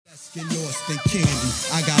Get lost in candy.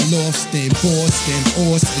 I got lost in Boston,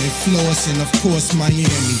 Austin, Flossin, of course Miami,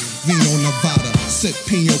 Reno, Nevada, sip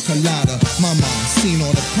pino colada. Mama, seen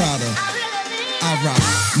all the Prada. I rock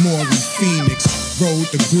Maury, Phoenix, road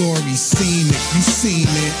to glory, scenic. You seen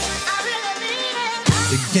it.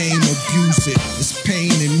 The game abuse it. It's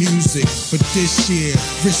pain and music, but this year,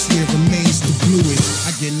 this year remains the bluest.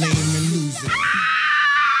 I get lame and lose it.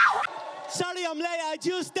 Sorry I'm late. I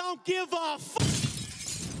just don't give a fuck.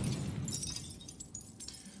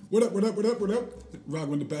 What up? Rockin'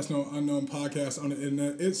 with the best known unknown podcast on the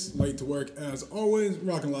internet. It's late to work as always.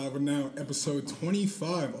 Rockin' Live. We're now episode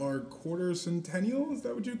 25, our quarter centennial. Is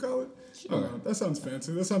that what you call it? Sure. That sounds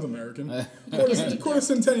fancy. That sounds American. quarter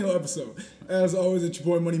centennial episode. As always, it's your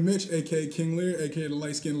boy Money Mitch, aka King Lear, aka the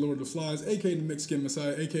light skinned Lord of the Flies, aka the mixed skin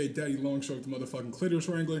Messiah, aka Daddy Longstroke, the motherfucking clitoris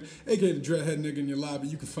wrangler, aka the dreadhead nigga in your lobby.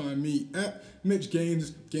 You can find me at Mitch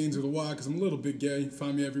Gaines with a Y, because I'm a little bit gay.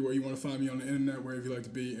 Find me everywhere you want to find me on the internet, wherever you like to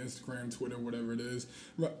be, Instagram, Twitter, whatever it is.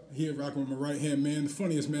 Here, rocking with my right-hand man, the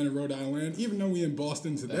funniest man in Rhode Island, even though we in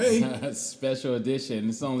Boston today. Special edition.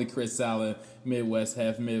 It's only Chris Allen, Midwest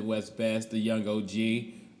Half, Midwest Best, the young OG,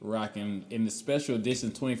 rocking in the special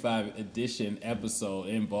edition 25 edition episode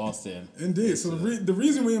in Boston. Indeed. So the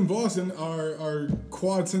reason we in Boston, our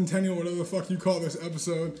quad centennial, whatever the fuck you call this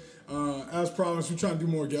episode, as promised, we're trying to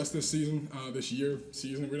do more guests this season, this year.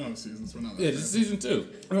 Season? We don't have seasons. We're not. Yeah, this is season 2.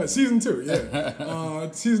 All right, season 2,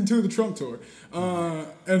 yeah. Season 2 of the Trump Tour.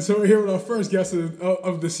 And so we're here with our first guest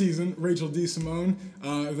of the season, Rachel D. Simone.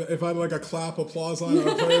 If I had like a clap applause line, I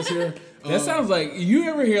would play us here. That sounds like, you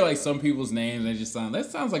ever hear like some people's names and that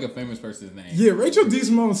sounds like a famous person's name. Yeah, Rachel D.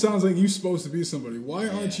 Simone sounds like you're supposed to be somebody. Why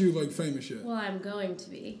aren't you like famous yet? Well, I'm going to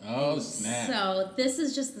be. Oh, snap. So this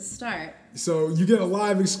is just the start. So you get a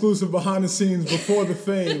live exclusive behind the scenes before the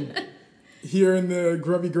fame here in the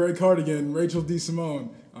grubby gray cardigan, Rachel D.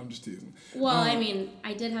 Simone. I'm just teasing. Well, I mean,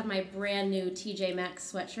 I did have my brand new TJ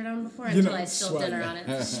Maxx sweatshirt on before until I spilled dinner on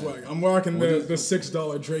it. Swag. I'm rocking the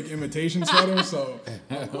 $6 Drake imitation sweater, so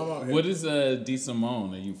I'm out here. What is D.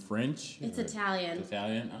 Simone? Are you French? It's Italian.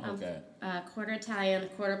 Italian? Oh, okay. Quarter Italian, a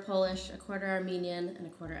quarter Polish, a quarter Armenian, and a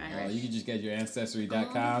quarter Irish. You can just get your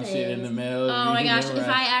Ancestry.com shit in the mail. Oh my gosh, if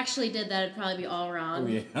I actually did that, it'd probably be all wrong. Oh,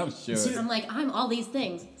 yeah, I'm sure. See, I'm like, I'm all these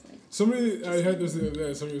things. Somebody, I heard this the other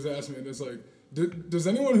day, somebody was asking me, it's like, does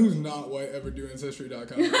anyone who's not white ever do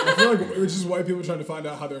Ancestry.com? I feel like it's just white people trying to find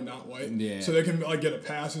out how they're not white. Yeah. So they can like get a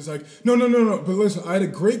pass. It's like, no. But listen, I had a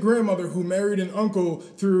great-grandmother who married an uncle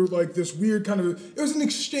through like this weird kind of, it was an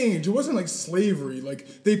exchange. It wasn't like slavery.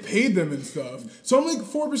 Like they paid them and stuff. So I'm like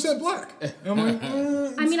 4% black. And I'm like,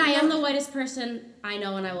 I mean, I am the whitest person I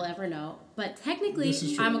know and I will ever know. But technically,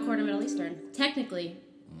 I'm a quarter Middle Eastern. Technically.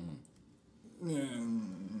 Yeah.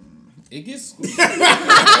 It gets...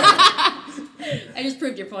 I just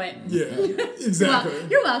proved your point. Yeah, exactly. Well,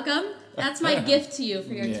 you're welcome. That's my gift to you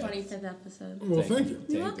for your 25th episode. Well, thank you.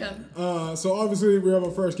 You're welcome. So obviously we have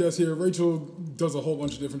our first guest here. Rachel does a whole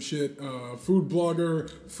bunch of different shit. Food blogger,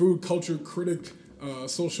 food culture critic,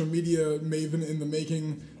 social media maven in the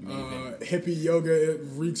making, hippie yoga. It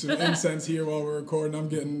reeks of incense here while we're recording. I'm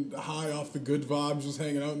getting high off the good vibes just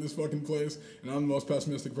hanging out in this fucking place. And I'm the most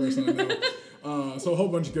pessimistic person I know. So a whole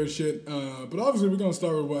bunch of good shit. But obviously we're going to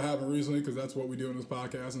start with what happened recently because that's what we do in this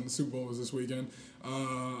podcast. And the Super Bowl was this weekend.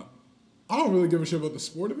 I don't really give a shit about the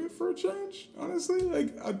sport of it for a change, honestly.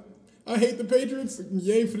 Like, I hate the Patriots.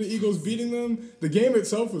 Yay for the Eagles beating them. The game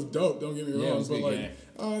itself was dope, don't get me wrong. Yeah, it was a but, good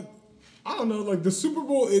like, I don't know. Like, the Super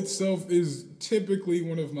Bowl itself is typically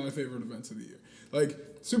one of my favorite events of the year. Like,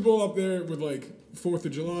 Super Bowl up there with, like, 4th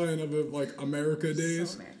of July and other, like, America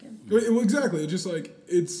days. So American. Well, exactly. It's just, like,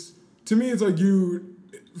 to me, it's like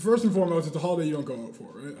first and foremost, it's a holiday you don't go out for,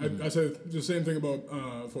 right? Mm-hmm. I said the same thing about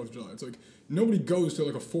 4th of July. It's like, nobody goes to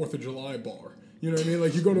like a 4th of July bar. You know what I mean?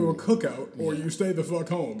 Like you go to a cookout or you stay the fuck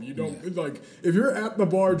home. You don't like if you're at the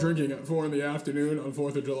bar drinking at 4 PM on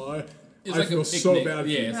 4th of July. I feel so bad for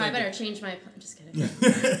you. No, I better change my. I'm just kidding.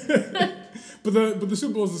 But the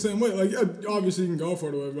Super Bowl is the same way. Like obviously you can go for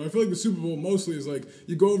it or whatever. But I feel like the Super Bowl mostly is like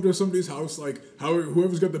you go over to somebody's house, like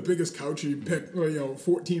whoever's got the biggest couch, you pick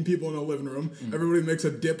 14 people in a living room. Mm-hmm. Everybody makes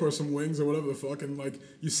a dip or some wings or whatever the fuck, and like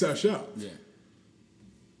you sesh out. Yeah.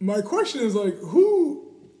 My question is like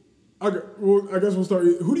I guess we'll start.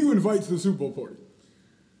 Who do you invite to the Super Bowl party?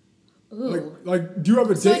 Ooh. Like do you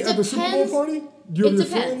have a date at the Super Bowl party? Do you have your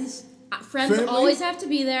friends? Friends family? Always have to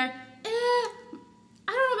be there.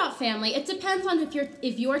 I don't know about family. It depends on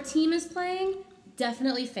if your team is playing.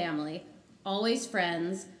 Definitely family. Always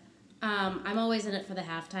friends. I'm always in it for the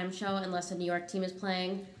halftime show unless a New York team is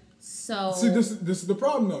playing. So see, this is the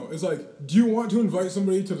problem though. It's like, do you want to invite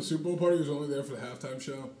somebody to the Super Bowl party who's only there for the halftime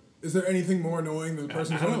show? Is there anything more annoying than the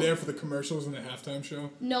person who's only there for the commercials and the halftime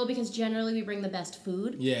show? No, because generally we bring the best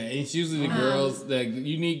food. Yeah, and it's usually the girls that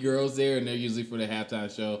you need girls there, and they're usually for the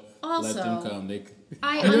halftime show. Also, let them come.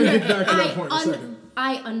 I'm gonna get back to that point in a second.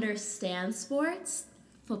 I understand sports.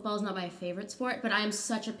 Football's not my favorite sport, but I'm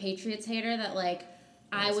such a Patriots hater that like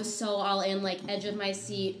I was so all in, like edge of my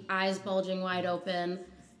seat, eyes bulging wide open.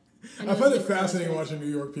 I find it fascinating watching New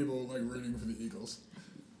York people like rooting for the Eagles.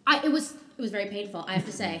 It was very painful, I have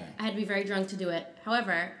to say. I had to be very drunk to do it.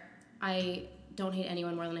 However, I don't hate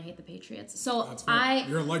anyone more than I hate the Patriots. So That's fair.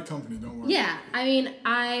 You're in light company, don't worry. Yeah, I mean,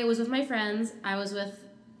 I was with my friends, I was with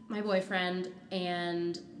my boyfriend,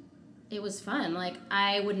 and it was fun. Like,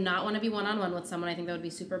 I would not want to be one-on-one with someone. I think that would be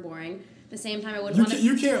super boring. At the same time, I wouldn't want to...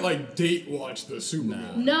 You can't, like, date watch the Super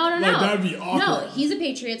Bowl. No. Like, that'd be awkward. No, he's a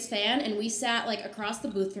Patriots fan, and we sat, like, across the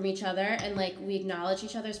booth from each other, and, like, we acknowledged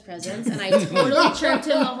each other's presence, and I totally chirped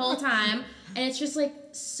him the whole time. And it's just, like,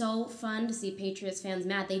 so fun to see Patriots fans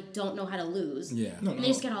mad. They don't know how to lose. Yeah. No. They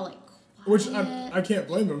just get all, like, quiet. Which I can't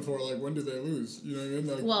blame them for. Like, when do they lose? You know what I mean?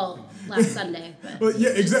 Like, well, last Sunday. But yeah,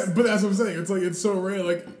 exactly. But that's what I'm saying. It's like, it's so rare.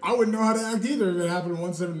 Like, I wouldn't know how to act either if it happened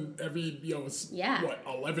once in every,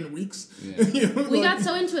 11 weeks? Yeah. We got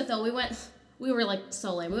so into it, though. We were, like,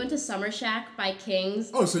 so lame. We went to Summer Shack by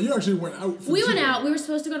King's. Oh, so you actually went out for We the went Super Bowl. out. We were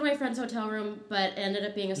supposed to go to my friend's hotel room, but it ended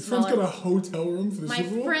up being a Your smaller... friend's got a hotel room for the My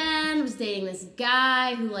Super Bowl? friend was dating this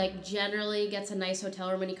guy who, like, generally gets a nice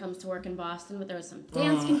hotel room when he comes to work in Boston, but there was some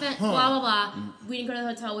dance convention, blah, blah, blah. We didn't go to the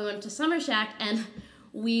hotel. We went to Summer Shack, and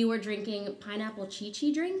we were drinking pineapple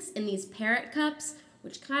chi-chi drinks in these parrot cups,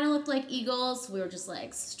 which kind of looked like eagles. We were just,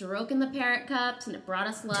 like, stroking the parrot cups, and it brought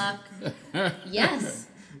us luck. Yes,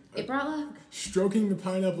 it brought luck. Stroking the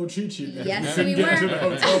pineapple chi-chi. Yes, and we get to were. the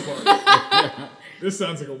hotel party. This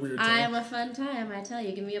sounds like a weird time. I am a fun time, I tell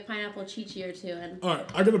you. Give me a pineapple chi-chi or two, and... All right,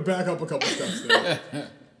 I gotta back up a couple steps there.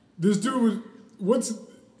 This dude was...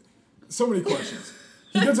 So many questions.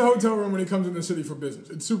 He gets a hotel room when he comes in the city for business.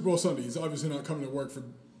 It's Super Bowl Sunday. He's obviously not coming to work for...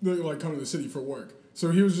 Like, coming to the city for work.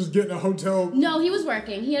 So he was just getting a hotel... No, he was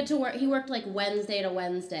working. He had to work. He worked, like, Wednesday to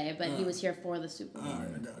Wednesday, but he was here for the Super Bowl. All right,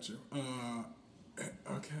 I got you.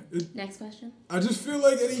 Okay. Next question. I just feel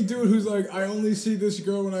like any dude who's like, I only see this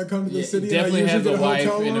girl when I come to the city. Definitely and I has usually a get wife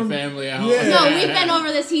hotel and a room. family at home. Yeah. No, we've been over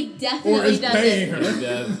this. He Or definitely is paying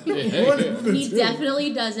doesn't. her. Yeah. One of the He two.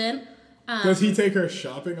 definitely doesn't. Does he take her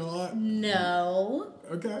shopping a lot? No.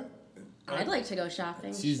 Okay. I'd like to go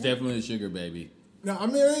shopping. She's definitely a sugar baby. No, I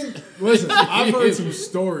mean, listen, I've heard some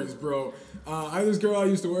stories, bro. I had this girl I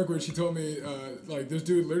used to work with. She told me, like, this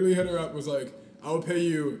dude literally hit her up, was like, I will pay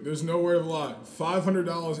you, there's no word of a lie,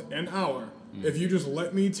 $500 an hour if you just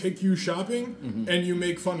let me take you shopping and you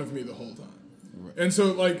make fun of me the whole time. Right. And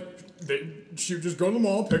so, like, she would just go to the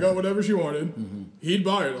mall, pick out whatever she wanted, he'd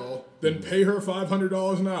buy it all, then pay her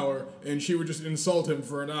 $500 an hour, and she would just insult him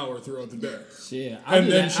for an hour throughout the day. Shit.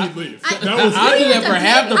 And then she'd leave. I'll do that for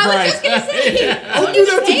half the I price. was just gonna say. I'll do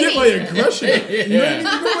that to get my aggression out. You know what I mean? You know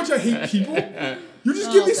how much I hate people? You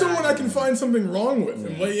just give me someone I can find something wrong with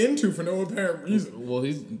and lay into for no apparent reason. Well,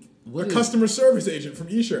 he's... A customer service agent from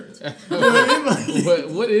eShirts. You know what I mean? Like,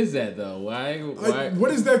 what is that though? Why?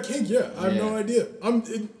 what is that kink? Yeah, I have no idea.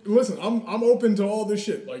 Listen, I'm open to all this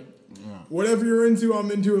shit. Like, whatever you're into,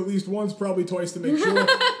 I'm into at least once, probably twice to make sure.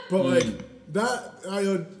 But like that,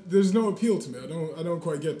 there's no appeal to me. I don't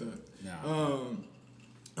quite get that. No.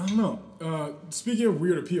 I don't know. Speaking of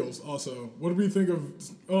weird appeals, also, what do we think of?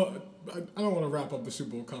 I don't want to wrap up the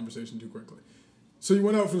Super Bowl conversation too quickly. So you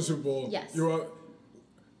went out for the Super Bowl. Yes.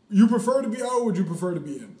 You prefer to be out, or would you prefer to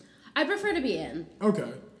be in? I prefer to be in.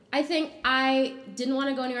 Okay. I think I didn't want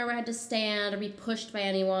to go anywhere where I had to stand or be pushed by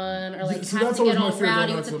anyone or like See, have that's to get always all my fear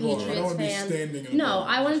rowdy going with out the to the bar. I don't Patriots want to be fans. standing in a No, bar.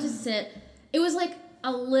 I wanted to sit. It was like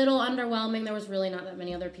a little underwhelming. There was really not that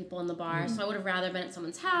many other people in the bar, so I would have rather been at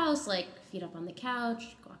someone's house, like feet up on the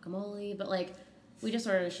couch, guacamole. But like, we just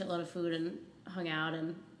ordered a shitload of food and hung out,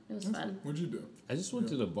 and it was fun. What'd you do? I just went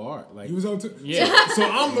to the bar. Like, You was out too? yeah. So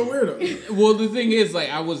I'm the weirdo. Well, the thing is, like,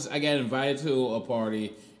 I got invited to a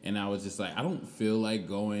party, and I was just like, I don't feel like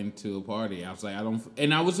going to a party. I was like,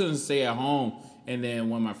 and I was gonna stay at home. And then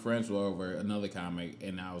one of my friends were over, another comic,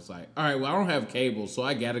 and I was like, all right, well, I don't have cable, so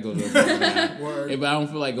I gotta go to a party now. Word. If I don't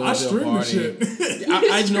feel like going I to a stream the party. shit.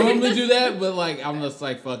 I normally do that, but like I'm just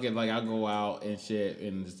like fuck it, like I'll go out and shit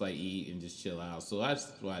and just like eat and just chill out. So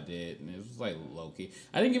that's what I did, and it was like low key.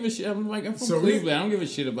 I didn't give a shit. I'm from Cleveland. I don't give a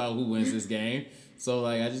shit about who wins this game. So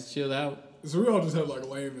like I just chilled out. So we all just had like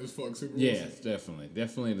lame as fuck Super Bowls. Yeah,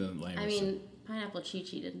 definitely the lame. I mean, pineapple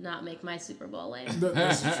chi-chi did not make my Super Bowl lame.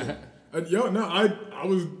 That's true. I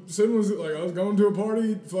was sitting like I was going to a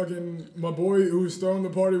party. Fucking my boy who was throwing the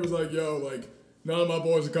party was like, "Yo, like None of my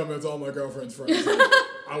boys would come in to all my girlfriend's friends. Like,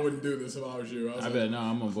 I wouldn't do this if I was you. I bet no,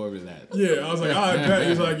 I'm on board with that. Yeah, I was like, I bet.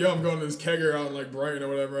 He's like, yo, I'm going to this kegger out in like Brighton or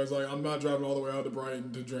whatever. I was like, I'm not driving all the way out to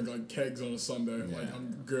Brighton to drink like kegs on a Sunday. Like,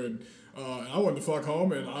 I'm good. And I went to fuck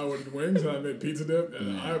home and I ordered wings and I made pizza dip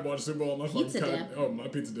and I watched Super Bowl on my Pizza fucking dip? Oh, my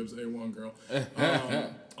pizza dip's A1, girl.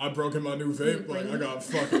 I broke in my new vape. Like, I got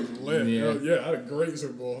fucking lit. Yeah. I had a great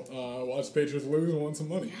Super Bowl. Watched Patriots lose and won some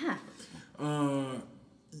money. Yeah.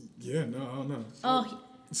 Yeah, no, I don't know. Oh,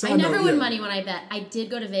 Side I never note, win yeah. money when I bet. I did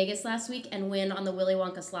go to Vegas last week and win on the Willy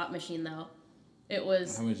Wonka slot machine, though. It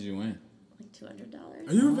was How much did you win? like $200.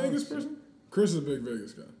 Are you a Vegas person? Chris is a big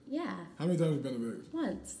Vegas guy. Yeah, How many times have you been to Vegas?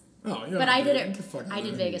 once. Oh, yeah. But I did Get it. the fuck out I of did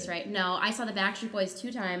here. Vegas right. No, I saw the Backstreet Boys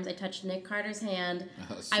 2 times. I touched Nick Carter's hand.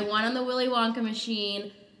 Oh, shit. I won on the Willy Wonka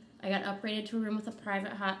machine. I got upgraded to a room with a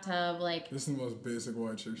private hot tub. Like, This is the most basic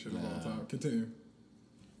white chick shit of all time. Continue.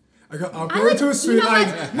 I'll I go like- into a you suite, know like,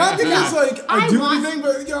 what? not because, like, I I do want- anything,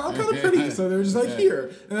 but, you know, I'm kind of pretty. So they're just like,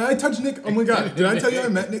 here. And I touched Nick. Oh, my God. Did I tell you I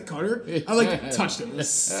met Nick Carter? I, like, touched him. It was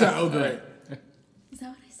so great. is that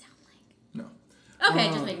what I sound like? No. Okay,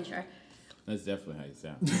 just making sure. That's definitely how you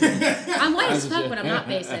sound. I'm white as fuck, but I'm not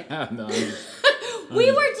basic. no,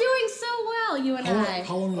 We were doing so well, you and I.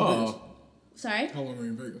 How long were you in Vegas? Sorry? How long were you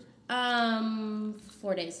in Vegas?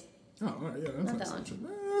 4 days. Oh, all right. Yeah, that's Not not that so long.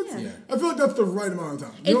 much. Yeah. I feel like that's the right amount of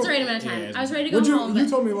time. It's the right amount of time. Yeah. I was ready to go home, You but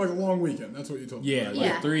told me, like, a long weekend. That's what you told me. Yeah, right? like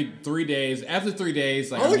Yeah. 3 days. After 3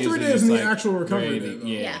 days, like I like I'm 3 usually days just, in the like, actual recovery ready. day, though.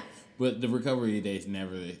 Yeah. Yeah. But the recovery day is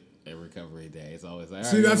never a recovery day. It's always like, all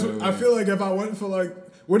See, right, that's what I feel like. If I went for like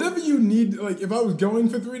whatever you need, like if I was going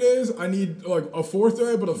for 3 days, I need like a 4th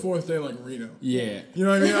day, but a 4th day like Reno. Yeah. You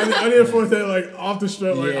know what I mean? I need a 4th day like off the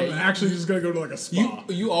strip. Like Yeah. I'm actually just gonna go to like a spa.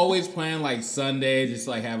 You always plan like Sunday, just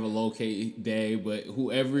like have a low key day, but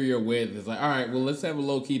whoever you're with is like, all right, well let's have a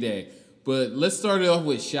low key day. But let's start it off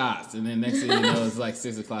with shots, and then next thing you know, it's like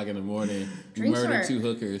 6 o'clock in the morning. You Drinks murder were- 2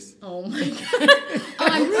 hookers. Oh my god.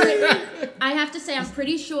 I have to say, I'm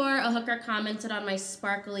pretty sure a hooker commented on my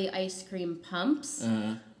sparkly ice cream pumps.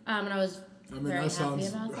 Uh-huh. And I was I mean, very that happy sounds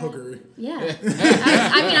about that. hookery. Yeah.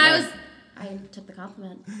 I took the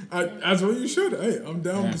compliment. That's what you should. Hey, I'm down with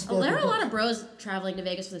the Well, sparkle. there are a lot of bros traveling to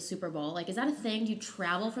Vegas for the Super Bowl. Like, is that a thing? Do you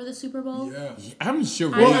travel for the Super Bowl? Yeah. I'm sure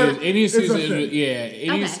Well, Vegas, any it's a season, thing.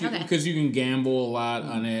 Okay. because you can gamble a lot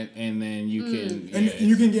on it, and then you can, And yeah.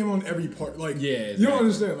 you can gamble on every part. Like, Yeah, you exactly. don't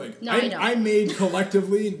understand. Like, No, I don't. I made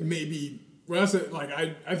collectively maybe. Well, that's it. Like,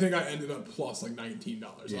 I think I ended up plus like $19.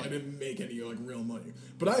 Yeah. I didn't make any like real money,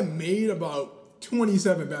 but I made about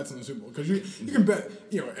 27 bets in the Super Bowl because you can bet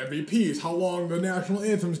MVPs, how long the national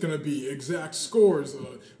anthem is gonna be, exact scores,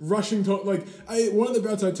 rushing total. Like one of the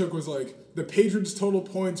bets I took was like the Patriots total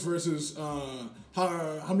points versus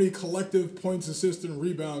how many collective points, assists, and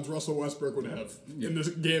rebounds Russell Westbrook would have in this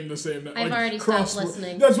game the same night. I've already stopped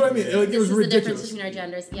listening. That's what I mean. Like, it This was is the difference ridiculous. between our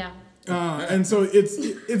genders. Yeah. And so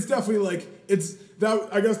it's definitely like it's that.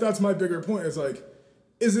 I guess that's my bigger point. Is like,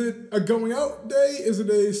 is it a going out day? Is it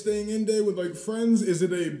a staying in day with like friends? Is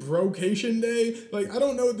it a brocation day? Like, I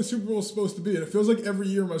don't know what the Super Bowl is supposed to be, and it feels like every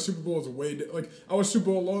year my Super Bowl is like I was Super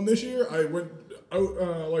Bowl alone this year. I went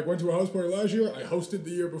out went to a house party last year. I hosted the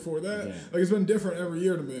year before that. Yeah. Like, it's been different every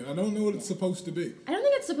year to me. I don't know what it's supposed to be. I don't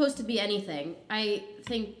think it's supposed to be anything. I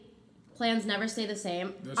think plans never stay the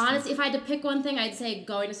same. That's Honestly, if I had to pick one thing, I'd say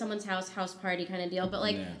going to someone's house party kind of deal. But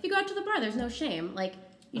like, Yeah. if you go out to the bar, there's no shame. Like,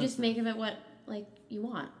 you just make of it what like you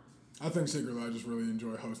want. I think secretly I just really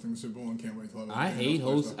enjoy hosting the Super Bowl and can't wait to have it. I hate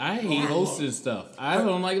host. hosting stuff. I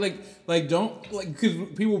don't don't because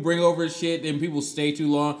people bring over shit and people stay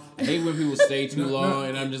too long. I hate when people stay too long,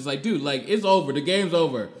 and I'm just like, dude, like it's over. The game's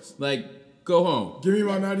over. Like, go home. Give me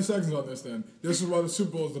about 90 seconds on this then. This is why the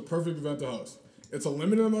Super Bowl is the perfect event to host. It's a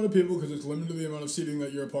limited amount of people because it's limited to the amount of seating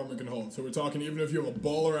that your apartment can hold. So we're talking even if you have a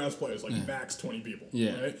baller ass place, like max 20 people.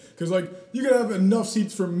 Yeah. Right? Because like you can have enough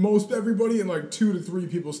seats for most everybody and like 2 to 3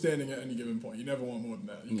 people standing at any given point. You never want more than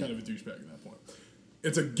that. You're kind of a douchebag at that point.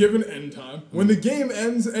 It's a given end time. When the game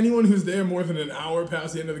ends, anyone who's there more than an hour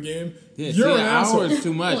past the end of the game, Yeah, you're see, an an asshole. hour is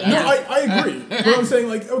too much. No, I agree. But I'm saying,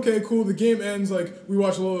 like, okay, cool, the game ends, like, we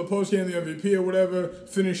watch a little post game, the MVP or whatever,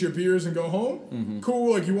 finish your beers and go home. Mm-hmm.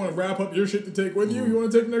 Cool, like, you want to wrap up your shit to take with you? You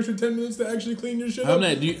want to take an extra 10 minutes to actually clean your shit I'm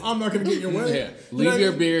up? not- I'm not going to get in your way. Yeah, You know leave what I your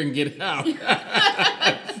mean? beer and get out.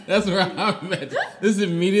 That's where I'm at. This is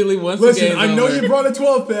immediately once Listen, the game's I know over. you brought a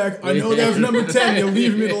 12-pack. I know that's number 10. You're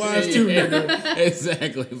leaving me the last 2, nigga.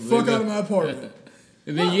 Exactly. Fuck out of my apartment.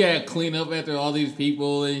 And then you gotta clean up after all these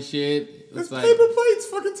people and shit. It's It's like, paper plates,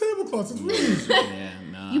 fucking tablecloths. It's really easy. yeah,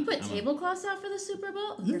 nah. You put tablecloths out for the Super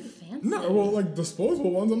Bowl? You're fancy. No, well, like,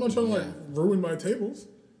 disposable ones. I'm not trying to, like, ruin my tables.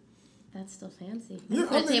 That's still fancy. Yeah,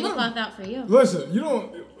 Put a tablecloth out for you. Listen, you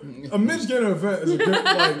don't. A Mitch getting an event is a good.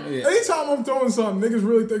 Like, anytime I'm throwing something, niggas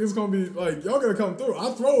really think it's gonna be like y'all gotta come through.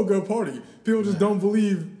 I throw a good party. People just don't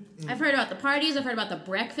believe. I've heard about the parties. I've heard about the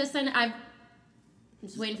breakfast, and I'm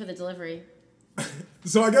just waiting for the delivery.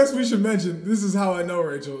 So I guess we should mention this is how I know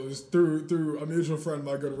Rachel is through a mutual friend,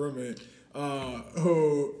 my good roommate,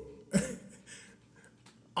 who.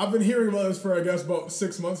 I've been hearing about this for, I guess, about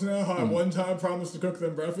 6 months now, how I one time promised to cook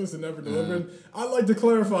them breakfast and never delivered. I'd like to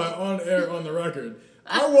clarify on air, on the record.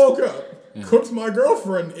 I woke up, cooked my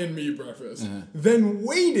girlfriend and me breakfast, then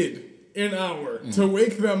waited an hour to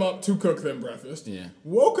wake them up to cook them breakfast,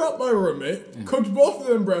 woke up my roommate, cooked both of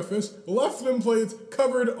them breakfast, left them plates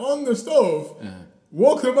covered on the stove,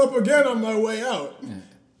 woke them up again on my way out.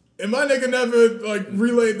 And my nigga never, like,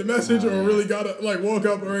 relayed the message or really got, like, woke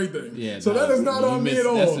up or anything. Yeah, so that is not on me at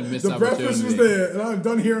all. The breakfast was there, and I'm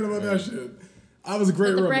done hearing about that shit. I was a great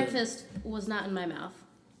roommate. The breakfast was not in my mouth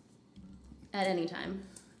at any time.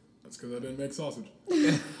 That's because I didn't make sausage.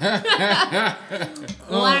 Well,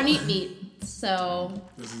 I don't eat meat, so...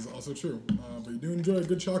 This is also true. But you do enjoy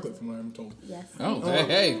good chocolate, from what I'm told. Yes. Oh,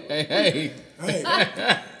 hey.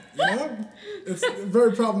 You know? It's a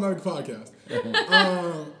very problematic podcast.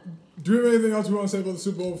 Do we have anything else we want to say about the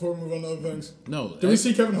Super Bowl before we move on to other things? No. Did we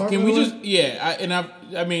see Kevin Hart? Can we just? Yeah,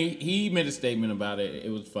 I mean, he made a statement about it. It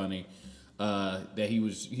was funny. That he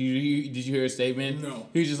was. Did you hear his statement? No.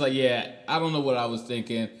 He was just like, yeah, I don't know what I was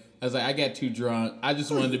thinking. I was like, I got too drunk. I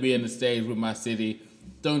just wanted to be in the stage with my city.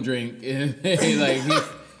 Don't drink. And like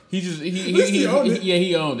he owned it.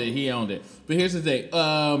 He owned it. But here's the thing.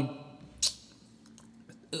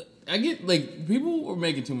 I get, like, people were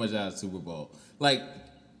making too much out of the Super Bowl. Like,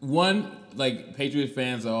 like, Patriots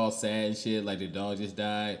fans are all sad and shit, like, their dog just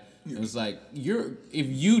died. It was like, if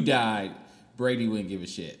you died, Brady wouldn't give a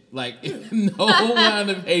shit. Like, no one on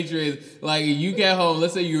the Patriots, like, you get home,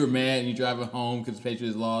 let's say you were mad and you're driving home because the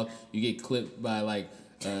Patriots lost, you get clipped by, like,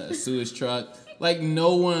 a sewage truck. Like,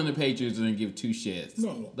 no one on the Patriots is going to give two shits.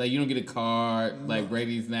 No. Like, you don't get a card, like,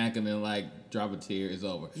 Brady's not going to, like, drop a tear, it's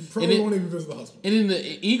over. You probably won't even visit the hospital. And then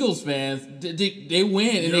the Eagles fans, they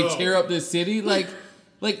win and they tear up this city. Like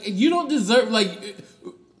you don't deserve, like,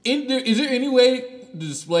 is there any way to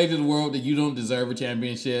display to the world that you don't deserve a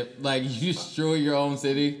championship? Like, you destroy your own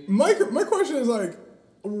city? My question is, like,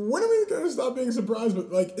 when are we going to stop being surprised?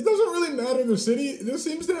 But, like, it doesn't really matter the city. This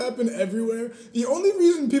seems to happen everywhere. The only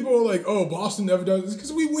reason people are like, oh, Boston never does is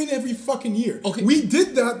because we win every fucking year. Okay. We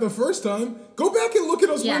did that the first time. Go back and look at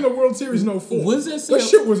us win the World Series in 04. Was that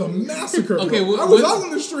shit was a massacre. Okay, I was out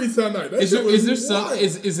on the streets that night.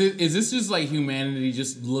 Is this just like humanity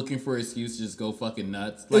just looking for an excuse to just go fucking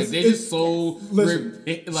nuts? Like they just so like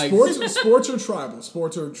sports are tribal.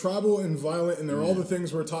 Sports are tribal and violent, and they're all the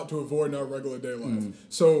things we're taught to avoid in our regular day life.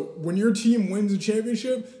 So when your team wins a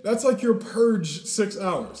championship, that's like your purge 6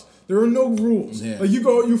 hours. There are no rules. Yeah. Like, you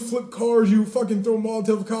go out, you flip cars, you fucking throw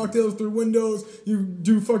Molotov cocktails through windows, you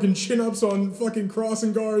do fucking chin-ups on fucking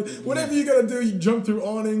crossing guards. Whatever you gotta do, you jump through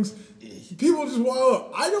awnings. People just wild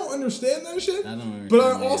up. I don't understand that shit, but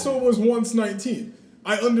I also was once 19.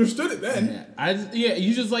 I understood it then.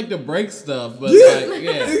 You just like to break stuff, but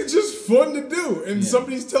it's just fun to do, and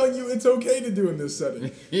somebody's telling you it's okay to do in this setting.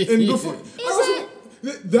 And before,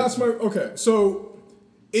 so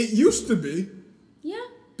it used to be. Yeah.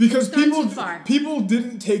 Because people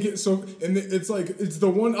didn't take it so, and it's like, it's the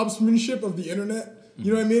one upsmanship of the internet.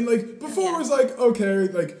 You know what I mean? Like, before it was like, okay,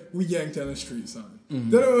 like, we yanked down a street sign.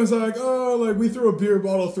 Then it was like, oh, like, we threw a beer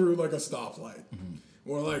bottle through, like, a stoplight.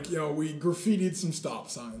 Or, like, you know, we graffitied some stop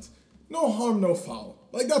signs. No harm, no foul.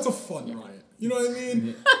 Like, that's a fun riot. You know what I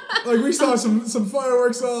mean? Like, we saw some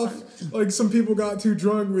fireworks off. Like, some people got too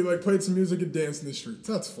drunk. We, like, played some music and danced in the streets.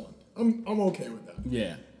 That's fun. I'm okay with that.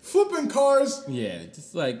 Yeah. Flipping cars. Yeah,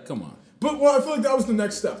 just like, come on. But well, I feel like that was the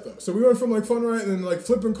next step, though. So we went from, like, fun riot, and then, like,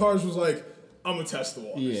 flipping cars was like, I'm going to test the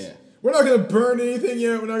waters. Yeah. We're not going to burn anything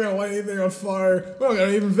yet. We're not going to light anything on fire. We're not going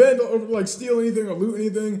to even vandal or, like, steal anything or loot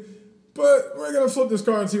anything. But we're going to flip this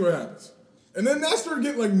car and see what happens. And then that started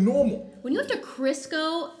getting, like, normal. When you have to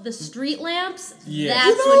Crisco the street lamps, that's when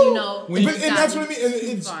you know. And that's what I mean. And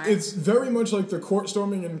it's very much like the court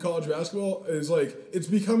storming in college basketball is, like, it's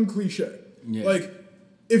become cliche. Yeah. Like,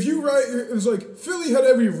 if you write, it's like, Philly had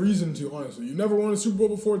every reason to, honestly. You never won a Super Bowl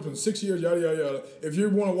before. It's been 6 years, yada, yada, yada. If you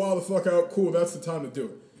want to wild the fuck out, cool, that's the time to do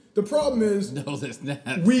it. The problem is, no, that's not.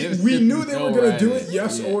 We knew they were going to do it,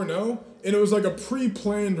 yes or no, and it was like a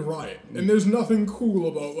pre-planned riot. And there's nothing cool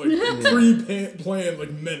about, like, pre-planned,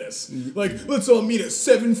 like, menace. Like, let's all meet at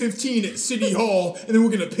 7:15 at City Hall, and then we're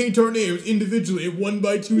going to paint our names individually in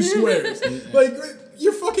 1x2 squares. Like,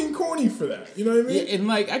 you're fucking corny money for that. You know what I mean? Yeah, and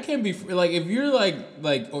like I can't be like if you're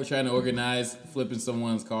like trying to organize flipping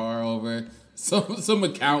someone's car over. Some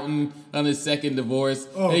accountant on his second divorce,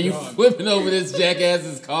 and you flipping over this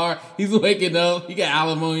jackass's car. He's waking up. He got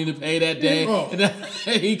alimony to pay that day, and then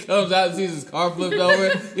he comes out and sees his car flipped over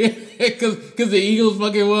because the Eagles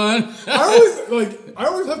fucking won. I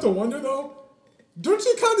always have to wonder though. Don't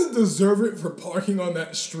you kind of deserve it for parking on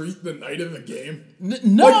that street the night of the game?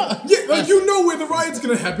 No. You know where the riot's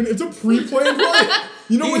going to happen. It's a pre-planned riot.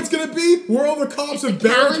 You know where it's going to be? Where all the cops have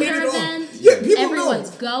barricaded off. Yeah, people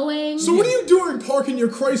Everyone's know. going. So what are you doing parking your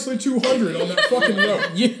Chrysler 200 on that fucking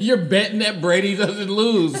road? You're betting that Brady doesn't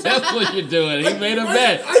lose. That's what you're doing. He made a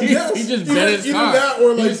bet. I guess. He just bet his car. That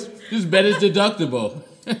or just bet his deductible.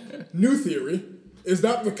 New theory is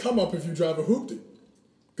that the come up if you drive a hoopty.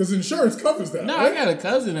 Because insurance covers that. No, right? I got a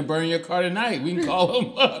cousin that burned your car tonight. We can call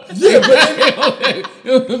him up. Yeah, but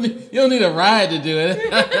you don't need a ride to do it.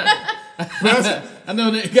 I know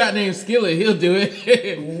that guy named Skillet. He'll do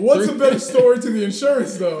it. What's a better story to the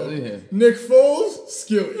insurance though? Yeah. Nick Foles,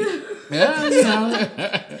 Skillet.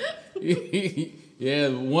 Yeah, yeah.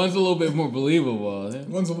 One's a little bit more believable.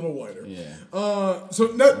 One's a little whiter. Yeah. So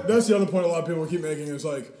that's the other point a lot of people keep making is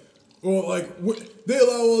like, well, like they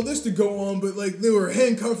allow all this to go on, but like they were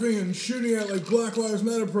handcuffing and shooting at like Black Lives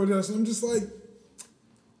Matter protests, and I'm just like,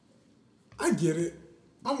 I get it.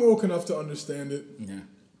 I'm woke enough to understand it. Yeah.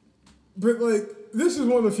 But like, this is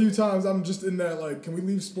one of the few times I'm just in that like, can we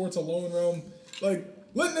leave sports alone realm? Like,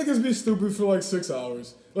 let niggas be stupid for like 6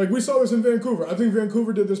 hours. Like, we saw this in Vancouver. I think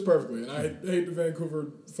Vancouver did this perfectly, and I hate the Vancouver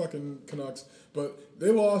fucking Canucks. But they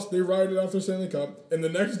lost. They rioted after Stanley Cup, and the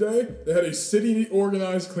next day they had a city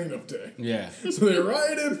organized cleanup day. Yeah. So they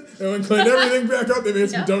rioted and went cleaned everything back up. They made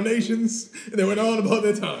some donations, and they went on about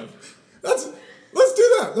their time. Let's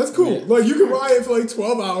do that. That's cool. Yeah. Like, you can riot for like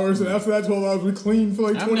 12 hours, and after that 12 hours, we clean for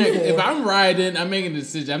like 24. If I'm rioting, I'm making a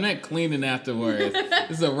decision. I'm not cleaning afterwards.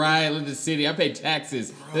 This is a riot with the city. I pay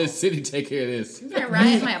taxes. Let the city take care of this. If I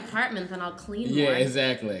riot in my apartment, then I'll clean more. Yeah,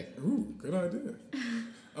 exactly. Ooh, good idea.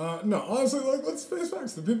 No, honestly, like, let's face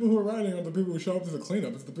facts. The people who are rioting are the people who show up to the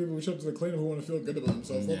cleanup. It's the people who show up to the cleanup who want to feel good about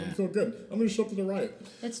themselves. Let them feel good. I'm going to show up to the riot.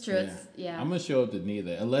 It's true. I'm gonna show up to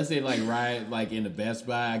neither. Unless they like riot like in the Best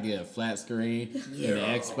Buy, I get a flat screen and the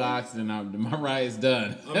Xbox, then my riot's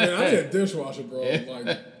done. I mean, I need a dishwasher, bro.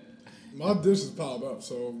 Like, my dish is piled up,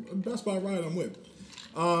 so Best Buy riot I'm with.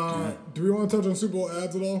 Do we want to touch on Super Bowl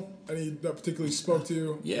ads at all? Any that particularly spoke to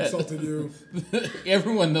you, insulted you?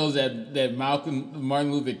 Everyone knows that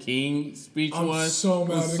Martin Luther King speech I'm so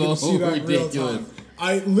mad I didn't see that in real time.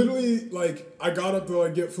 I literally, like, I got up to,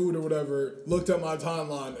 like, get food or whatever, looked at my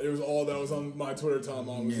timeline, it was all that was on my Twitter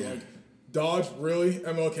timeline was, like, Dodge, really?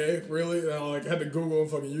 MLK, really? And I, like, had to Google and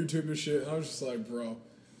fucking YouTube this shit, and I was just like, bro,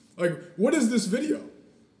 like, what is this video?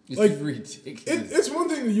 It's like, ridiculous. It's one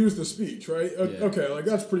thing to use the speech, right? Okay, like,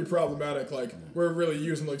 that's pretty problematic. Like, we're really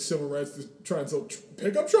using, like, civil rights to try and sell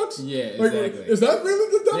pickup trucks? Yeah, like, exactly. Is that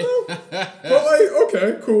really the demo? But, like,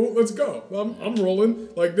 okay, cool, let's go. I'm rolling.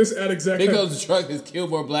 Like, this ad exactly. Pickup truck has killed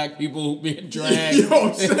more black people being dragged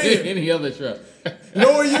I'm saying. than any other truck. You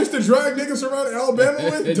know what we used to drag niggas around Alabama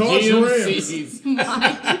with? Dodge Rams. You know what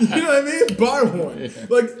I mean? Buy one. Yeah.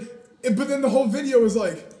 Like, but then the whole video is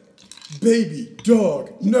like, baby,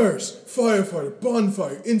 dog, nurse, firefighter,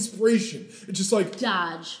 bonfire, inspiration. It's just like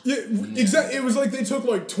Dodge. Yeah, exactly. It was like they took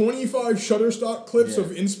like 25 Shutterstock clips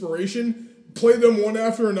of inspiration, played them one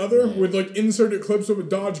after another with like inserted clips of a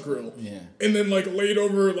Dodge grill, and then like laid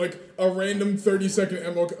over like a random 30-second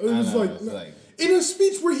MLK. It was like in a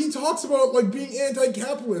speech where he talks about like being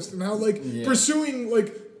anti-capitalist and how like pursuing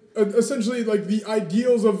like essentially like the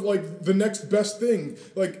ideals of like the next best thing,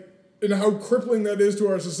 like. And how crippling that is to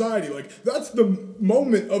our society. Like, that's the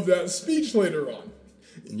moment of that speech later on.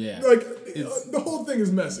 Yeah. Like, the whole thing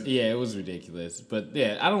is messy. Yeah, it was ridiculous. But,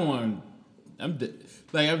 yeah, I don't want to...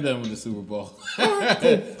 I'm done with the Super Bowl. Do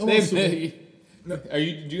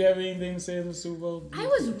you have anything to say in the Super Bowl? I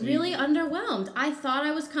was really underwhelmed. I thought I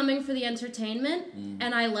was coming for the entertainment,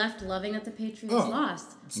 and I left loving that the Patriots lost.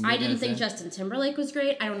 I didn't think Justin Timberlake was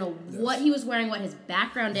great. I don't know what he was wearing, what his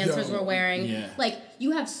background dancers were wearing. Yeah. Like,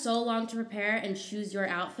 you have so long to prepare and choose your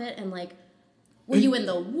outfit, and, like, were you in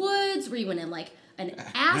the woods? Were you in, like, an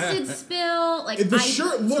acid spill? Like, the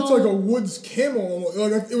shirt looked like a woods camo.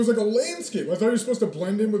 Like, it was like a landscape. I thought you were supposed to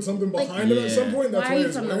blend in with something behind it at some point. That's why are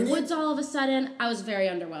you from the woods all of a sudden? I was very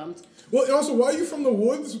underwhelmed. Well, and also, why are you from the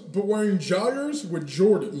woods but wearing joggers with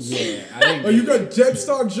Jordans? Yeah, I think like you got dead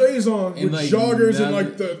stock J's on with like, joggers and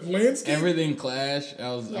like the landscape. Everything clashed.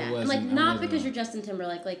 Not because you're Justin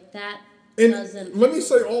Timberlake. Like that and doesn't. Let me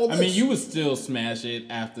say all this. I mean, you would still smash it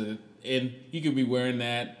after, and you could be wearing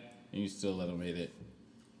that and you still let him hit it.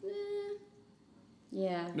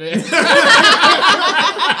 Yeah.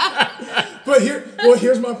 But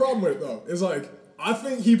here's my problem with it though. Is like I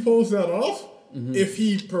think he pulls that off if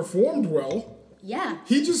he performed well. Yeah.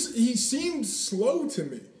 He seemed slow to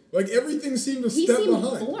me. Like everything seemed to He step seemed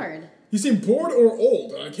behind. bored. He seemed bored or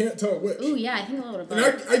old, and I can't tell which. Ooh, yeah, I think a little bit.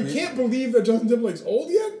 And I can't believe that Justin Timberlake's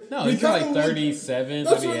old yet. No, He he's like kinda 37,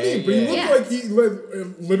 That's what I mean. 38. But he Yeah. looked like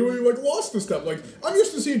he literally lost the step. Like I'm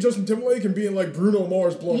used to seeing Justin Timberlake and being like Bruno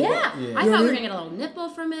Mars blown Yeah. away. I You know thought what we were mean? gonna get a little nipple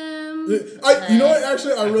from him. You know what?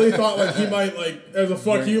 Actually, I really thought like he might like as a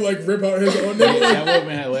fuck you like rip out his own nipple. That would have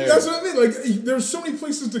been hilarious. That's what I mean. Like there's so many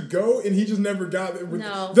places to go, and he just never got it.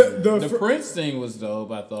 No. The Prince thing was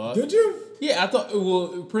dope, I thought. Did you? Yeah, I thought,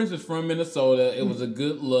 well, Prince is from Minnesota. It was a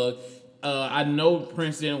good look. I know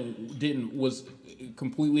Prince was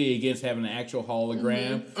completely against having an actual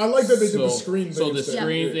hologram. I like that they did the screen thing. So the instead.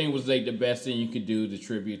 screen Yeah. thing was like the best thing you could do to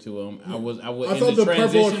tribute to him. I thought and the purple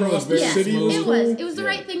transition across was the very city smooth. was It cool. was. It was the Yeah.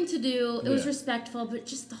 right thing to do. It was Yeah. respectful, but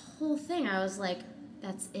just the whole thing, I was like,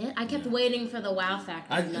 that's it? I kept waiting for the wow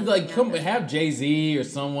factor. I and nothing like come happened. have Jay-Z or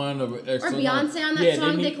someone or someone. Beyonce on that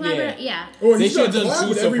song they collaborated. Yeah. Oh, They he's should have got done collab two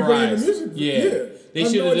with everybody in the surprise. music. Yeah. They I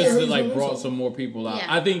have should no have idea just how he's like doing brought this. some more people out. Yeah.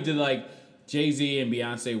 I think that like Jay-Z and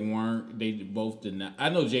Beyonce weren't. They both did not. I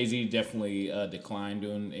know Jay-Z definitely declined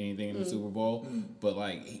doing anything in the Super Bowl, but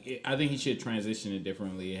like I think he should transition it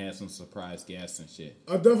differently and have some surprise guests and shit.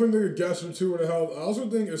 I definitely think a guest or two would have helped. I also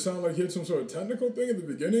think it sounded like he had some sort of technical thing at the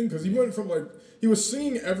beginning because he went from like he was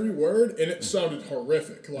singing every word and it sounded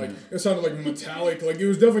horrific. Like it sounded like metallic. Like it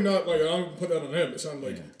was definitely not like I don't put that on him. It sounded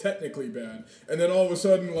like technically bad. And then all of a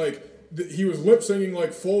sudden like he was lip singing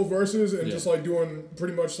like full verses and just like doing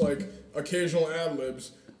pretty much like occasional ad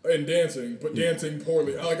libs and dancing, but dancing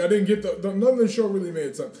poorly. Like I didn't get none of the show really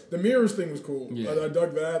made sense. The mirrors thing was cool. Yeah. I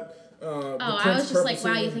dug that. I was just like,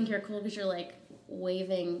 wow, you think you're cool because you're like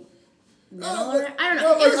waving metal or I don't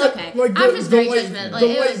know. Like, It was okay. Like I'm just very light, judgmental. the Like,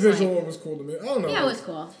 it light was visual like, was cool to me. I don't know. yeah, it was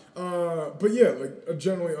cool. But yeah, like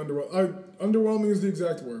generally underwhelming is the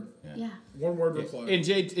exact word. Yeah. One word reply. And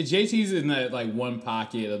JT's in that like one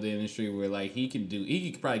pocket of the industry where like he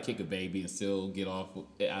could probably kick a baby and still get off.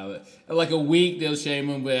 Like a week they'll shame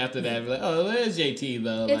him, but after that, be like, oh, there's JT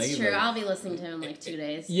though. It's like, true. Like, I'll be listening to him in like 2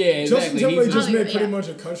 days. yeah, Justin exactly. Timberlake just Oh, made yeah. pretty much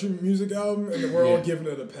a country music album, and then we're all giving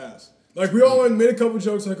it a pass. Like we all like, made a couple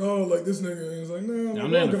jokes like, oh, like this nigga. And he's like, no,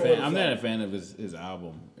 I'm not a fan. I'm not a fan of his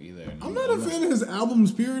album either. I'm not a fan of his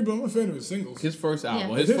albums, period, but I'm a fan of his singles. His first album,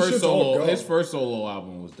 Yeah. his His first shit's all solo, go. his first solo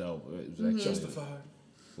album was dope. It was actually Justified.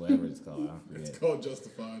 whatever it's called. I It's forget. called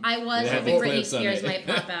Justified. I was They had hoping the Britney clips on Spears it. might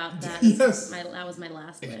pop out. Yes. That was my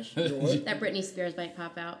last wish. what? That Britney Spears might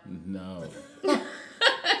pop out. No.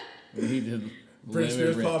 He did. Britney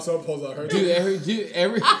Spears pops up, pulls out her. Dude,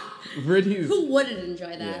 every Britney's Who wouldn't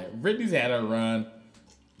enjoy that? yeah, Britney's had her run.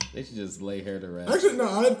 They should just lay her to rest. Actually, no,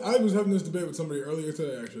 I was having this debate with somebody earlier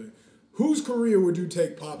today, actually. Whose career would you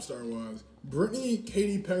take pop star wise? Britney,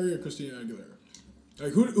 Katy Perry, or Christina Aguilera?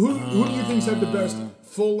 Like, who do you think's had the best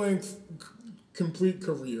full length, complete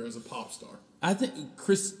career as a pop star? I think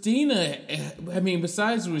Christina. I mean,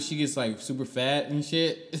 besides when she gets like super fat and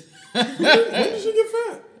shit. When did she get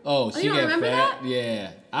fat? Oh, she you don't got remember fat. that?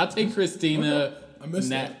 Yeah, I'll take Christina. I missed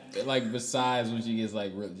that. Like besides when she gets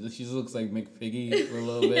like, she looks like McPiggy for a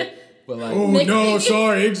little bit, but like, Oh Nick no, Piggy.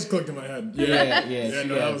 sorry, it just clicked in my head. yeah, Yeah, she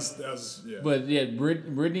no, got- that was yeah. But yeah,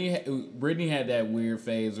 Brittany had that weird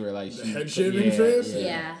phase where like she head shaving phase?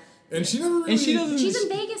 Yeah. And she never really. And she doesn't. She's in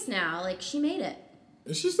Vegas now. Like, she made it.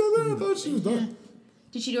 Is she still there? I thought she was done.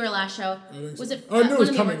 Did she do her last show? I think Was so. it? I knew it was one of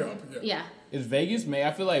the coming award- up. Yeah. Is Vegas?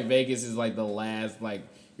 I feel like Vegas is like the last. Like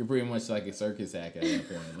you're pretty much like a circus act at that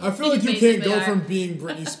point. I Like, feel like you basically can't go are. from being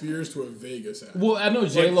Britney Spears to a Vegas act. well, I know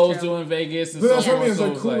J Lo's true. doing Vegas, and But that's so what I mean.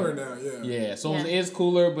 on, It's so like cooler now. Yeah. Yeah, so Yeah. it's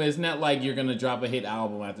cooler, but it's not like you're gonna drop a hit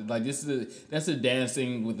album after. Like that's a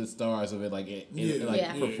Dancing with the Stars of it, like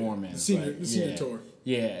Yeah. performance, The senior yeah. tour.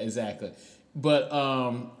 Yeah, exactly. But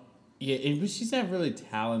but she's not really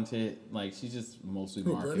talented. Like she's just mostly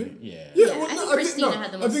Who, marketing. Britney? Yeah. Yeah, Yeah, well, I think no, Christina no,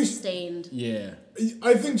 had the I most think sustained. Yeah.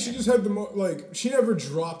 I think she just had the she never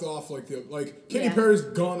dropped off like Katy Yeah. Perry's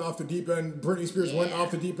gone off the deep end. Britney Spears went Yeah. off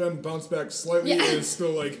the deep end, bounced back slightly, Yeah. and is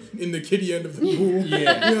still like in the kiddie end of the pool.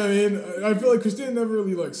 Yeah. You know what I mean? I feel like Christina never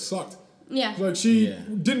really like sucked. Yeah. Like she Yeah.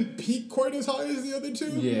 didn't peak quite as high as the other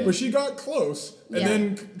two, Yeah. but she got close and Yeah.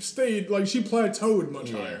 then stayed like she plateaued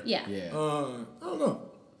much higher. Yeah. Yeah. I don't know.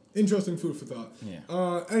 Interesting food for thought.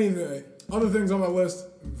 Yeah. Anyway, other things on my list.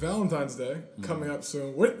 Valentine's Day coming up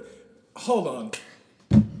soon. Hold on.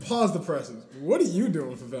 pause the presses. What are you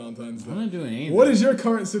doing for Valentine's Day? I'm not doing anything. What is your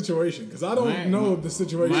current situation? Because I don't know the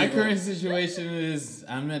situation. My current situation is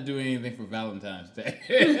I'm not doing anything for Valentine's Day.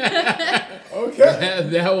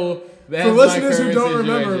 Okay. For listeners who don't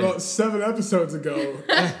remember, about 7 episodes ago,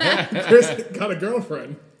 Chris got a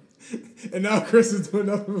girlfriend, and now Chris is doing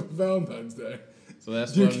nothing for Valentine's Day. So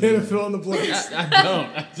that's you can't fill in the blanks. I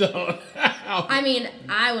don't. I mean,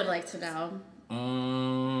 I would like to know.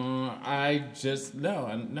 I just no.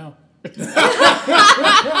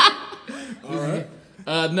 All right.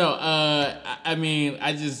 No. I mean,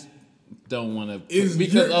 I just don't want to. Is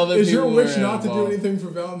your wish not to do anything for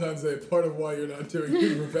Valentine's Day part of why you're not doing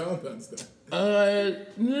anything for Valentine's Day?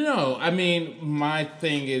 No. I mean, my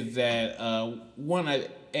thing is that I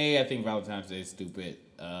think Valentine's Day is stupid.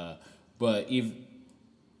 But if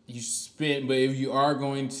you are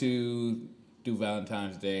going to do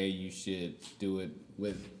Valentine's Day, you should do it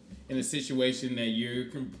in a situation that you're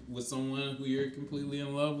with someone who you're completely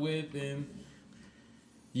in love with, and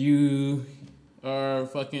you are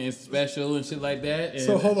fucking special and shit like that. And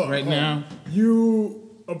so hold on. Now, you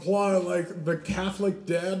apply like the Catholic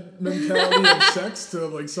dad mentality of sex to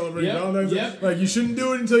like celebrate Valentine's Day. Like you shouldn't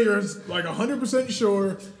do it until you're like 100%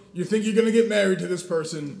 sure you think you're gonna get married to this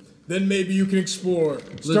person. Then maybe you can explore.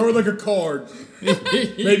 Start with like a card,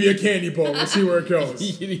 maybe a candy bar. We'll see where it goes.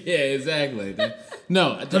 Yeah, exactly.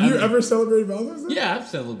 No. Have you ever celebrated Valentine's Day? Yeah, I've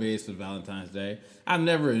celebrated for Valentine's Day. I've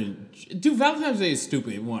never. Dude, Valentine's Day is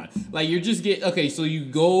stupid. One, like you're just so you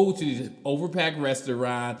go to this overpacked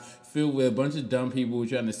restaurant filled with a bunch of dumb people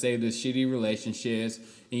trying to save their shitty relationships,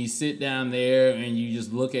 and you sit down there and you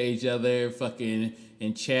just look at each other, fucking,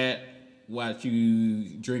 and chat, watch you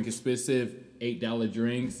drink expensive $8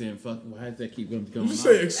 drinks and fuck. Why does that keep going? Did you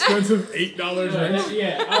say expensive $8 drinks?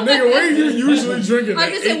 Yeah, nigga, where are you usually drinking?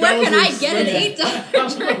 I was gonna say, where can I get an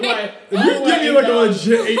 $8 drink? If you give me like a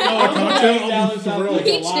legit $8 cocktail, I'll be thrilled.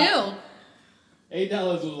 Me too.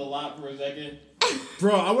 $8 was a lot for a second.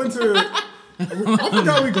 Bro, I went to. I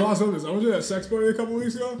forgot we glossed over this. I went to that sex party a couple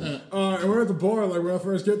weeks ago, and we're at the bar like when I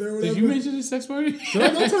first get there. Did you mention the sex party? Did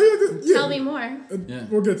I not tell you? Yeah. Tell me more.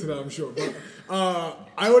 We'll get to that, I'm sure. But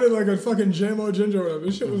I ordered like a fucking JMO ginger or whatever.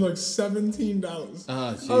 This shit was like $17. Oh,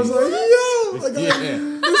 I was like, yo,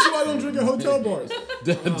 this is why I don't drink at hotel bars.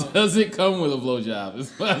 Does it come with a blowjob?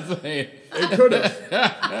 Is what I'm saying. It could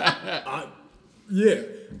have. Yeah.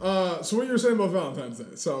 So what you were saying about Valentine's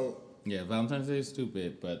Day? So. Yeah, Valentine's Day is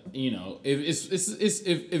stupid, but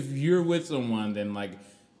if you're with someone, then like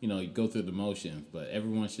you go through the motions, but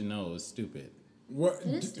everyone should know it's stupid. What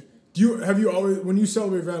have you always when you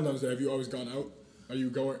celebrate Valentine's Day? Have you always gone out? Are you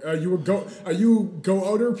go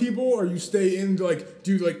outer people, or you stay in? Like,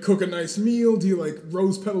 do you like cook a nice meal? Do you like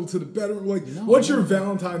rose petal to the bedroom? Like, what's your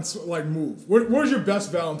Valentine's like move? What's your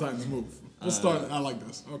best Valentine's move? Let's start. I like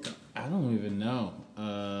this. Okay. I don't even know.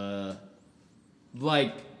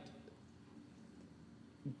 Like.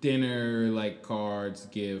 Dinner, like cards,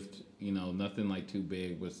 gift, nothing like too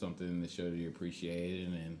big, but something to show that you appreciate it,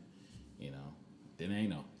 and then ain't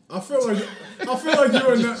no. I feel like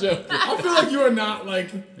you are not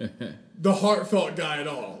like the heartfelt guy at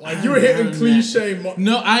all. Like you were hitting cliche.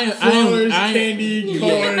 No, I am candy,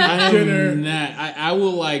 cards, dinner. Not. I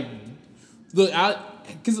will like look.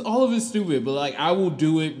 Because all of it's stupid, but like I will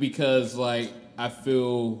do it because like I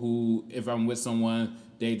feel if I'm with someone,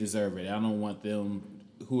 they deserve it. I don't want them.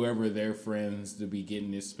 Whoever their friends to be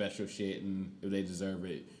getting this special shit, and if they deserve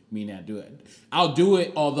it, me not do it. I'll do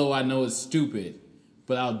it, although I know it's stupid,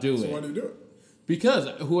 but I'll do it. So why do you do it? Because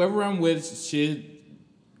whoever I'm with should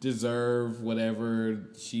deserve whatever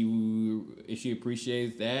if she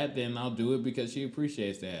appreciates that, then I'll do it because she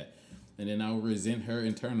appreciates that, and then I'll resent her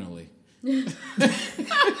internally. I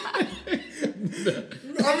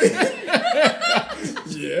mean,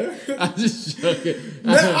 yeah. I'm just joking.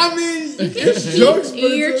 I mean, it's jokes.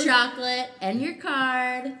 Eat your chocolate and your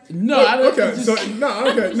card. No, I don't. Okay, this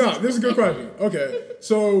is a good question. Okay,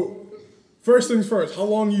 so first things first. How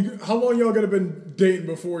long y'all gonna been dating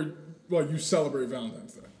before like you celebrate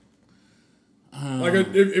Valentine's Day? Like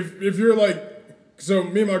if you're like. So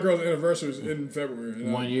me and my girl's anniversary is in February.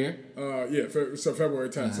 1 year? So February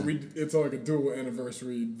 10th. So it's like a dual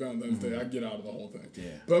anniversary Valentine's Day. I get out of the whole thing.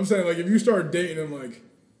 Yeah. But I'm saying like if you start dating in like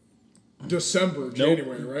December,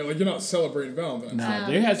 January, right? Like you're not celebrating Valentine's Day. No,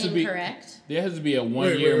 there has to be a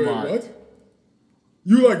 1 year mark. What?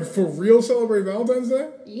 You like for real celebrate Valentine's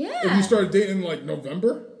Day? Yeah. If you start dating in like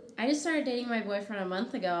November? I just started dating my boyfriend a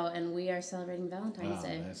month ago, and we are celebrating Valentine's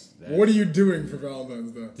Day. What are you doing for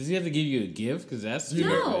Valentine's Day? Does he have to give you a gift? Because that's stupid.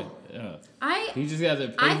 No. Yeah. I He just got to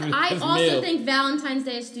pay for I his also meal. think Valentine's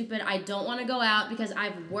Day is stupid. I don't want to go out because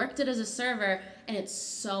I've worked it as a server, and it's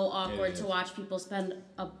so awkward to watch people spend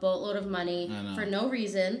a boatload of money I know. for no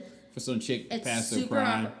reason. For some chick It's past her super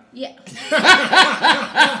prime. awkward. Yeah.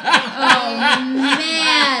 Oh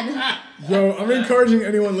man. Yo, I'm encouraging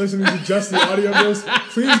anyone listening to just the audio of this,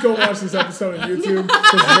 please go watch this episode on YouTube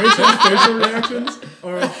because Rachel's facial reactions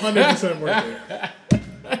are 100% worth it.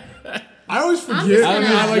 I always forget just when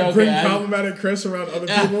gonna- I like bring joking. problematic Chris around other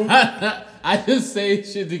people. I just say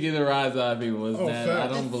shit to get a rise out of people. It's that, I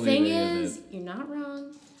facts. don't The believe thing it. is, you're not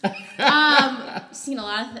wrong. Seen a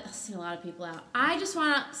lot of people out. I just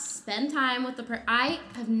want to spend time with the I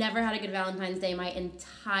have never had a good Valentine's Day my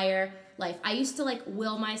entire life. I used to like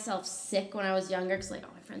will myself sick when I was younger because like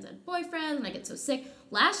all my friends had boyfriends and I get so sick.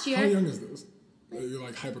 Last year, How young is this? You're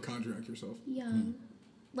like hypochondriac yourself. young,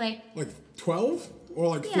 like Like 12 or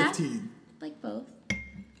like Yeah. 15? like both.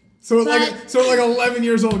 So But- like 11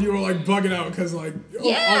 years old, you were like bugging out because like all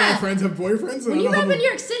Yeah. my friends have boyfriends. When and you I grow don't up in have New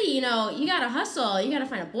York City, you know, you gotta hustle. You gotta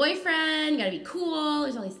find a boyfriend. You gotta be cool.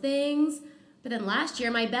 There's all these things. But then last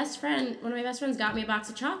year, one of my best friends got me a box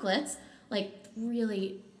of chocolates, like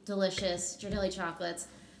really delicious Ghirardelli chocolates.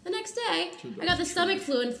 The next day, I got the stomach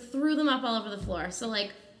flu and threw them up all over the floor. So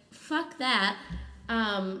like, fuck that.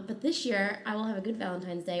 But this year, I will have a good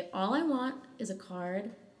Valentine's Day. All I want is a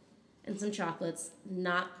card and some chocolates,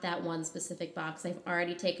 not that one specific box. I've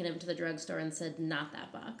already taken him to the drugstore and said, not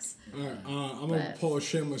that box. All right, I'm going to pull a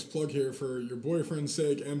shameless plug here for your boyfriend's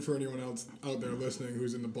sake and for anyone else out there listening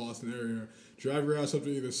who's in the Boston area. Drive your ass up to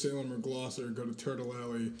either Salem or Gloucester, go to Turtle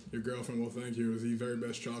Alley. Your girlfriend will thank you. It's the very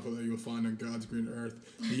best chocolate that you'll find on God's green earth.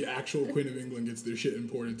 The actual Queen of England gets their shit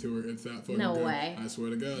imported to her. It's that fucking No good. way. I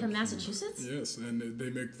swear to God. From Massachusetts? Yes, and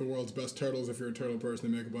they make the world's best turtles. If you're a turtle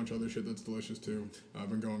person, they make a bunch of other shit that's delicious too.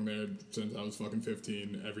 I've been going there since I was fucking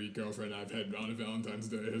 15. Every girlfriend I've had on a Valentine's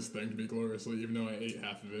Day has thanked me gloriously, even though I ate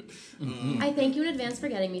half of it. I thank you in advance for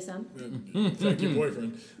getting me some. Thank you,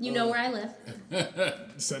 boyfriend. You know where I live.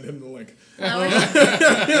 Send him the link. Flowers,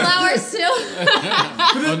 flowers too.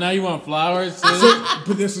 Oh, now you want flowers too?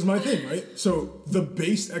 But this is my thing, right? So the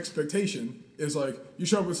base expectation is like you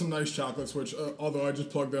show up with some nice chocolates, which although I just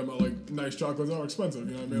plugged them, like nice chocolates are expensive.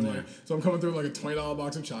 You know what I mean? Like, so I'm coming through like a $20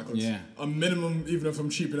 box of chocolates. Yeah. A minimum, even if I'm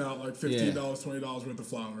cheaping out, like $15, $20 worth of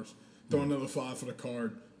flowers. Throw another $5 for the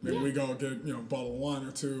card. Maybe we go get a bottle of wine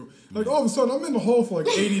or two. Like all of a sudden, I'm in the hole for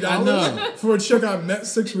like $80 I know. for a chick I met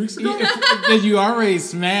 6 weeks ago. Because you already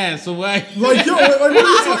smashed, so why? Like yo, like what are you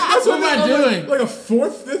talking? That's What am I doing? Like a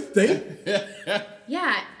fourth, fifth date.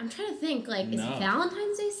 Yeah, I'm trying to think. Like, is No.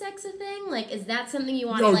 Valentine's Day sex a thing? Like, is that something you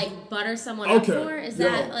want Yo, to like butter someone Okay. up for? Is Yo,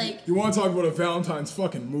 that like? you want to talk about a Valentine's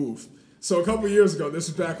fucking move? So a couple of years ago, this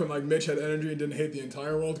is back when like Mitch had energy and didn't hate the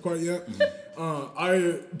entire world quite yet.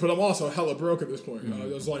 But I'm also hella broke at this point. I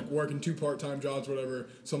was like working 2 part-time jobs, whatever.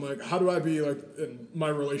 So I'm like, how do I be like in my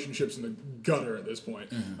relationships in the gutter at this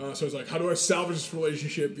point? So it's like, how do I salvage this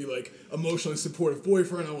relationship? Be like emotionally supportive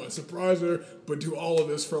boyfriend. I want to surprise her, but do all of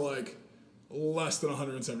this for like less than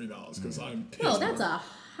 $170 because I'm pissed. Oh, that's a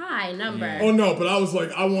high number. Oh no, but I was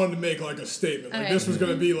like, I wanted to make like a statement. Like Okay. this was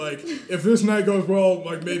gonna be like, if this night goes well,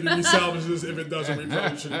 like maybe we salvage this. If it doesn't, we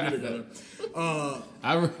probably shouldn't be together.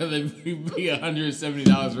 I'd rather be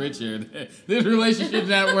 $170 richer. This relationship's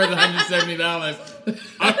not worth $170.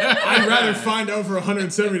 I'd rather find out for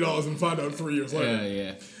 $170 than find out 3 years later.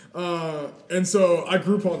 Yeah. And so I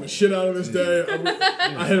Groupon the shit out of this day.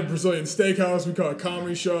 I hit a Brazilian steakhouse. We caught a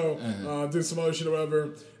comedy show. Did some other shit or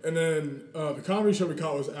whatever. And then the comedy show we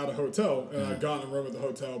caught was at a hotel. And I got in a room at the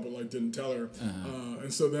hotel, but like didn't tell her.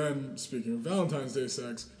 And so then, speaking of Valentine's Day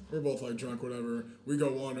sex, we're both like drunk, whatever. We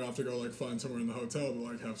go wander off to go like find somewhere in the hotel to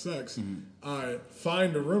like have sex. I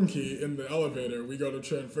find a room key in the elevator. We go to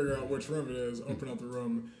try and figure out which room it is. Open up the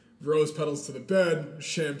room. Rose petals to the bed,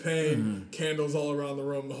 champagne, candles all around the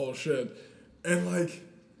room, the whole shit. And like,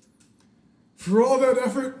 for all that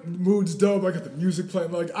effort, mood's dope. I got the music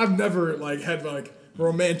playing. Like, I've never like had like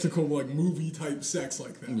romantical like movie type sex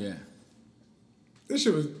like that. Yeah. This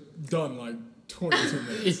shit was done like 22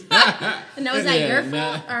 minutes. And now is that Yeah, your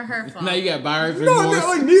fault or her fault? Now you got buyer's No, remorse. not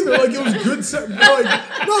like neither. Like it was good sex. Like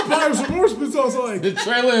not buyer's remorse, but it's also like. The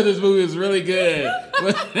trailer of this movie is really good.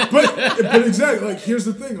 But exactly, like here's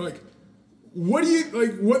the thing, like what do you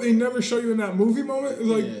like? What they never show you in that movie moment is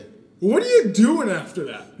like, Yeah. What are you doing after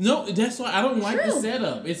that? No, that's why I don't like the True.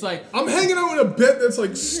 setup. It's like I'm hanging out in a bed that's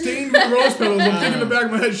like stained with rose petals. I'm thinking in the back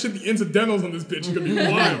of my head, shit, the incidentals on this bitch is gonna be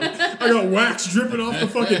wild. I got wax dripping off the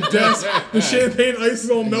fucking desk. The champagne ice is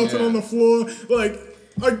all melting on the floor. Like,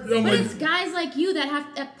 I'm But like, it's guys like you that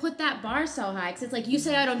have to put that bar so high. Because it's like, you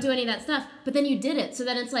say I don't do any of that stuff, but then you did it. So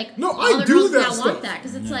then it's like, No, all I the do girls that now stuff. want that.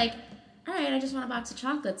 Because it's like, all right, I just want a box of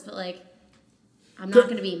chocolates, but like, I'm not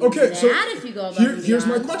going to be mad if you go above and here's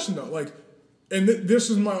my beyond. question though. Like, and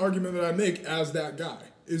this is my argument that I make as that guy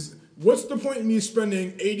is. What's the point in me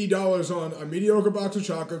spending $80 on a mediocre box of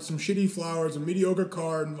chocolates, some shitty flowers, a mediocre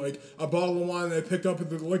card, and like a bottle of wine that I picked up at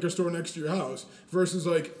the liquor store next to your house, versus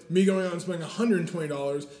like me going out and spending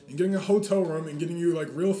 $120 and getting a hotel room and getting you like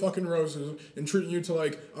real fucking roses and treating you to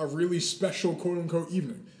like a really special quote unquote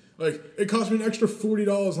evening. Like it cost me an extra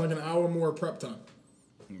 $40 like an hour more prep time.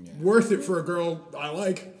 Yeah. Worth it for a girl I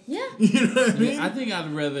like. Yeah. You know what I mean? I think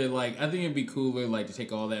I'd rather I think it'd be cooler to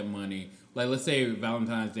take all that money. Like let's say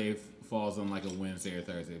Valentine's Day falls on like a Wednesday or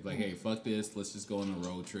Thursday. Like, hey, fuck this. Let's just go on a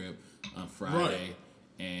road trip on Friday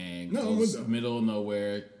and go middle of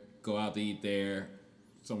nowhere. Go out to eat there,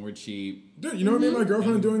 somewhere cheap. Dude, you know what me and my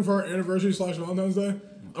girlfriend are doing for our anniversary / Valentine's Day?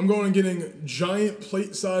 I'm going and getting giant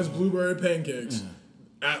plate-sized blueberry pancakes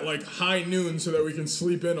at like high noon so that we can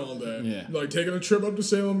sleep in all day. Yeah. Like taking a trip up to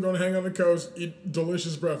Salem, going to hang on the coast, eat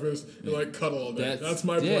delicious breakfast, and like cuddle all day. That's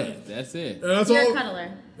my plan. That's it. And that's You're all. a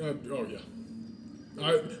cuddler. Oh yeah.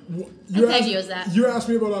 I pegged you as that. You asked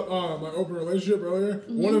me about my open relationship earlier.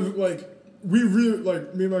 One of we really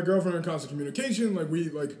me and my girlfriend are in constant communication. Like we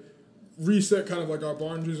reset kind of like our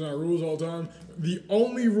boundaries and our rules all the time. The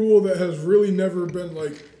only rule that has really never been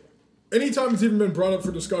like, anytime it's even been brought up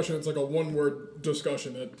for discussion, it's like a one-word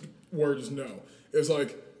discussion. That word is no. It's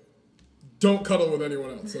like, don't cuddle with anyone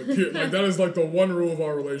else. Like that is like the one rule of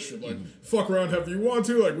our relationship. Like fuck around however you want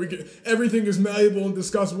to. Like everything is malleable and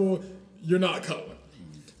discussable. You're not cuddling.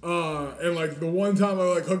 And like the one time I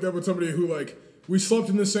like hooked up with somebody who like we slept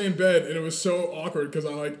in the same bed and it was so awkward because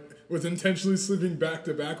I like was intentionally sleeping back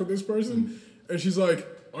to back with this person, and she's like,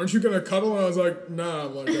 "Aren't you gonna cuddle?" And I was like, "Nah,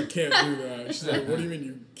 like I can't do that." She's like, "What do you mean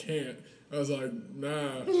you can't?" I was like,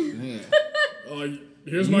 "Nah." Like,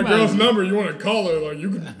 here's my girl's number. You want to call her? Like,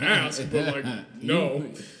 you can ask, but like, no.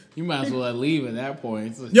 You might as well leave at that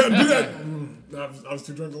point. Yeah, do that. I was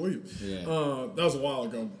too drunk to leave. Yeah. That was a while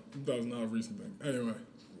ago. That was not a recent thing. Anyway,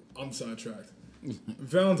 I'm sidetracked.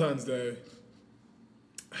 Valentine's Day.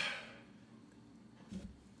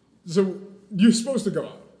 So you're supposed to go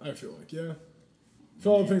out. I feel like, yeah. For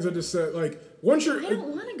all the things I just said, like once you're. I don't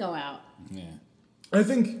want to go out. Yeah. I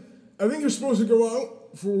think you're supposed to go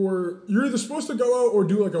out for. You're either supposed to go out or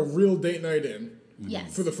do like a real date night in.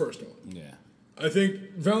 Yes. For the first one. Yeah. I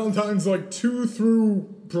think Valentine's 2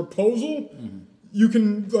 through proposal, you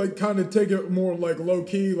can like kind of take it more like low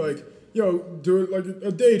key, like do it like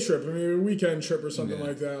a day trip, a weekend trip or something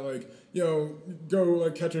like that, like go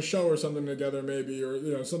like catch a show or something together maybe,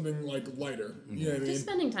 or something like lighter. You know what I mean? Just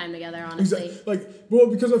spending time together, honestly. Exactly.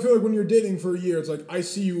 Because I feel like when you're dating for a year, it's like I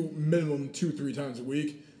see you minimum 2-3 times a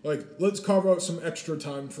week. Like, let's carve out some extra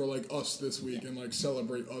time for, like, us this week and, like,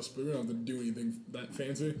 celebrate us, but we don't have to do anything that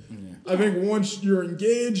fancy. Yeah. I think once you're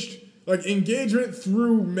engaged, like, engagement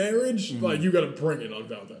through marriage, like, you gotta bring it on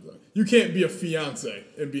Valentine's Day. You can't be a fiance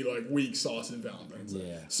and be, like, weak sauce in Valentine's Day.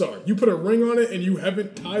 Yeah. Sorry. You put a ring on it and you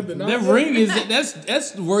haven't tied the knot. That ring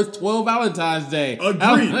that's worth 12 Valentine's Day.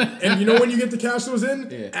 Agreed. And you know when you get to cash those in?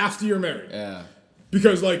 Yeah. After you're married. Yeah.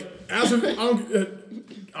 Because, like,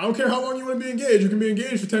 I don't care how long you want to be engaged. You can be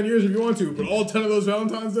engaged for 10 years if you want to, but all 10 of those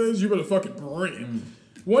Valentine's Days, you better fucking bring it.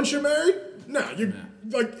 Once you're married,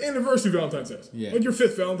 like anniversary Valentine's Days. Yeah. Like your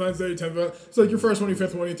 5th Valentine's Day, 10th. It's like your first one, your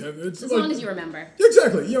 5th one, your 10th. It's As long as you remember.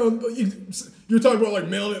 Exactly. You're talking about like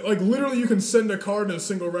mailing it. Like literally, you can send a card and a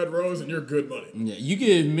single red rose, and you're good money. Yeah. You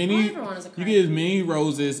get as many. All I ever want is a card. You get as many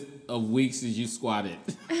roses of weeks as you squatted.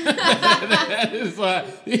 That is why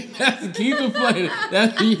that's keep the play.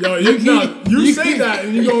 You say that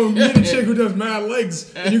and you go meet a chick who does mad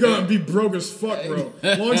legs and you're gonna be broke as fuck, bro.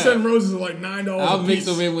 Long stem roses are like $9 I'll a mix piece.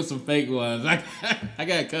 them in with some fake ones. I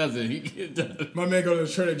got a cousin. My man go to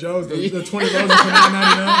Trader Joe's, the 20 roses for $9.99.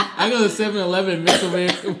 I go to 7-Eleven, mix them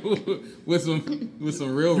in with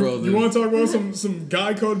some real roses. You want to talk about some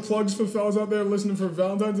guy code plugs for fellas out there listening for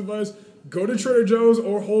Valentine's advice? Go to Trader Joe's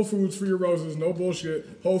or Whole Foods for your roses. No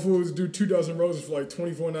bullshit. Whole Foods do 2 dozen roses for like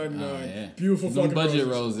 $24.99. Yeah. Beautiful Them fucking budget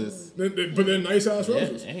roses. roses. But they're nice ass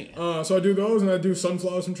roses. Yeah. So I do those and I do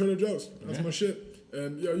sunflowers from Trader Joe's. That's my shit.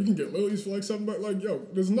 And yo, you can get lilies for like $7. Like yo,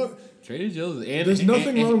 there's not. Trader Joe's. And, There's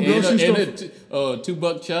nothing wrong with grocery store. And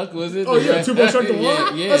 $2 Chuck, was it? Oh yeah, $2 Chuck the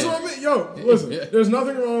one. Yeah. That's what I mean. Yo, listen, there's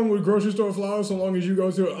nothing wrong with grocery store flowers so long as you go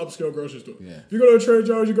to an upscale grocery store. Yeah. If you go to a Trader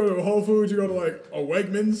Joe's, you go to a Whole Foods, you go to like a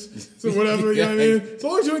Wegmans, so whatever. You know what I mean? So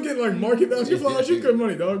long as you don't get like market basket flowers, you good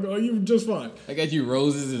money, dog. You just fine. I got you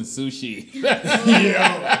roses and sushi.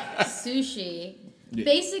 Yeah. Sushi. Yeah.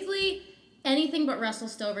 Basically, anything but Russell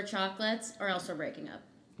Stover chocolates, or else we're breaking up.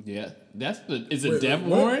 Yeah, is it Wait, death what?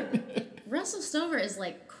 warrant? Russell Stover is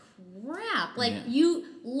like crap. Like Yeah. you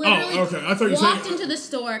literally okay. I thought you walked said- into the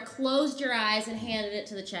store, closed your eyes, and handed it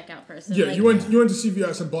to the checkout person. Yeah, like, you went to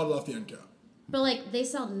CVS and bought it off the end cap. But like they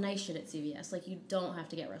sell nice shit at CVS. Like you don't have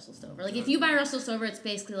to get Russell Stover. Like if you buy Russell Stover, it's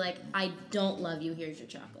basically like I don't love you. Here's your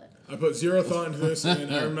chocolate. I put zero thought into this,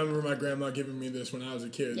 and I remember my grandma giving me this when I was a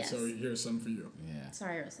kid. Yes. So here's some for you. Yeah.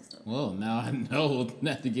 Sorry, Russell Stover. Well, now I know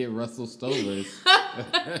not to get Russell Stovers.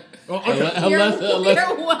 Oh, okay. You're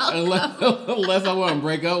welcome. Unless I want to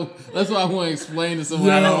break up. That's why I want to explain to someone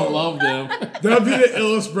I Yo. don't love them. That'd be the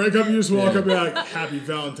illest breakup. You just walk up and be like, "Happy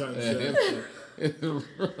Valentine's Day." That would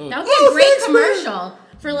be a great thanks, commercial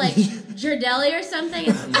for like Girardelli or something.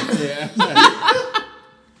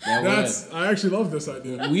 I actually love this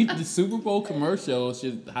idea. The Super Bowl commercial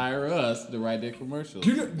should hire us to write their commercials.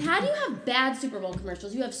 Do you know, How do you have bad Super Bowl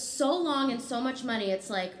commercials? You have so long and so much money. It's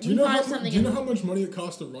like do you we know thought how, of something. do you know how much money it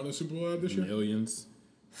costs to run a Super Bowl ad this year? Millions.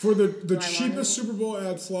 For the I want cheapest it? Super Bowl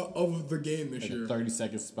ad slot of the game this Like a year,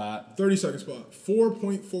 30-second spot. 30-second spot,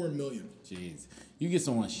 $4.4 million. Jeez. You get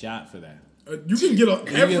someone shot for that. You can get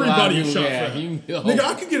everybody a people, shot yeah, for that. you can get- Nigga,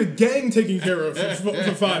 I could get a gang taken care of for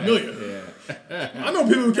 $5 million. I know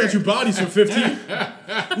people who catch you bodies for 15.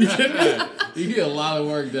 You kidding me? You get a lot of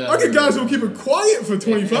work done. I get guys who keep it quiet for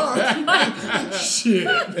 25. Shit,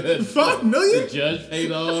 $5 million? Judge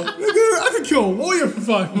paid off. Nigga, I could kill a lawyer for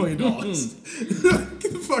 $5 million.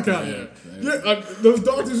 Get the fuck out of here. Yeah, those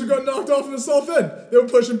doctors who got knocked off in the South End, they were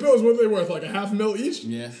pushing pills. What are they worth? Like $500,000 each?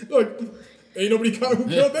 Yeah. Look, ain't nobody caught who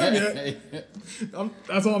killed them yet.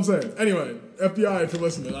 That's all I'm saying. Anyway, FBI, if you're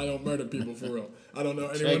listening, I don't murder people for real. I don't know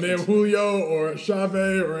anyone named Julio or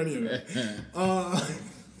Chavez or any of it.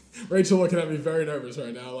 Rachel looking at me very nervous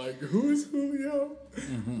right now. Like, who is Julio?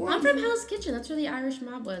 I'm from Hell's Kitchen. That's where the Irish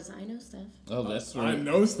mob was. I know stuff. Oh, that's I right.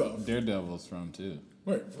 know stuff. Daredevil's from, too.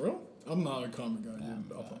 Wait, for real? I'm not a comic guy.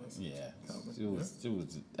 Dude. I'll promise. Yeah.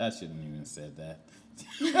 I shouldn't even said that.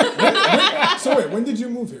 So wait, when did you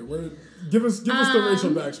move here? Give us the Rachel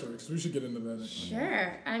backstory, because we should get into that.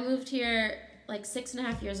 Sure. I moved here like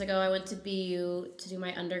 6.5 years ago. I went to BU to do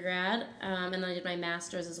my undergrad, and then I did my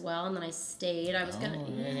master's as well, and then I stayed. I was gonna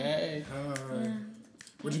Hey.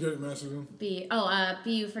 What'd you get your master's in?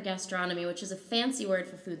 BU for gastronomy, which is a fancy word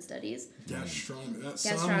for food studies. Gastronomy. That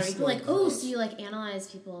Gastronomy. sounds People are like, oh, so you like analyze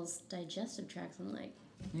people's digestive tracts? I'm like,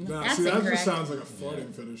 Nah, That's see, that incorrect. just sounds like a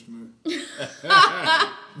farting fetish to me.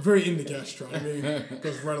 Very into gastronomy.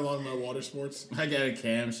 Goes right along with my water sports. I got a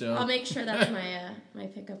cam show. I'll make sure that's my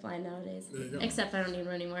pickup line nowadays. There you go. Except I don't need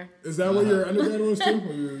one anymore. Is that what your undergrad was too?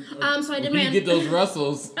 Or you, So I did You my get those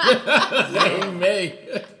Russells. Yeah, you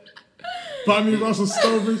may. buy me Russell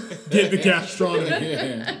Stovers, get the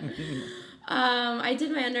gastronomy. I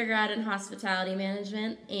did my undergrad in hospitality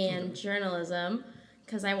management and journalism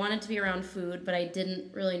because I wanted to be around food, but I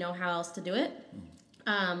didn't really know how else to do it.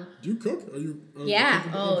 Do you cook? Are you? Yeah.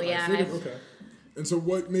 cooking? Oh, I yeah, figured- I've- okay. And so,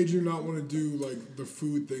 what made you not want to do like the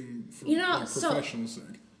food thing for professional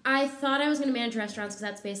sake? I thought I was going to manage restaurants because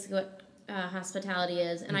that's basically what hospitality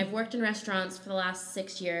is. And I've worked in restaurants for the last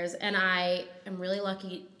 6 years, and I am really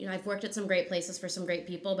lucky. You know, I've worked at some great places for some great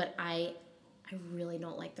people, but I really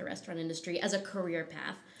don't like the restaurant industry as a career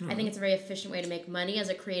path. I think it's a very efficient way to make money as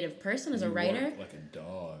a creative person, as a writer. Work like a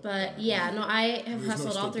dog. But yeah, no, I have There's no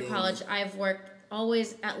hustled all through stability. college. I've worked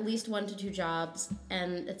always at least 1 to 2 jobs,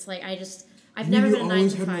 and it's like I've never been a 9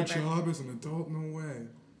 to 5er. job as an adult? No way.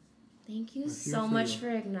 Thank you feel so for much you. for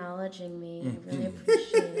acknowledging me. I really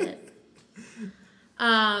appreciate it.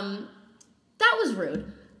 That was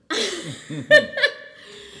rude.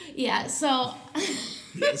 Yeah, so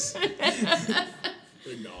Yes.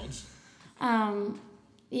 Acknowledge.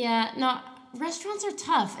 yeah, no, restaurants are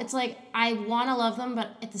tough. It's like I want to love them,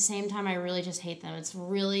 but at the same time I really just hate them. It's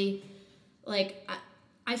really like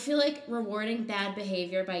I feel like rewarding bad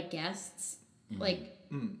behavior by guests like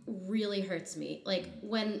really hurts me. Like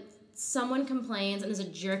when someone complains and is a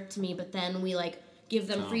jerk to me, but then we like give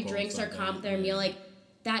them free Comp drinks or something, comp their meal, like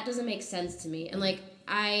that doesn't make sense to me. And like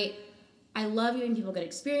I love giving people good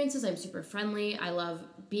experiences. I'm super friendly. I love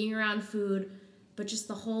being around food, but just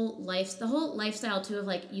the whole lifestyle too of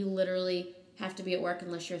like you literally have to be at work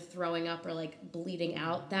unless you're throwing up or like bleeding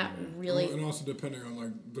out. That really And also depending on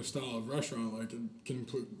like the style of restaurant, like it can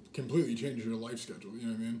completely change your life schedule. You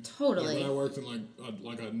know what I mean? Totally. Like when I worked in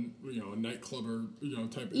like a nightclub or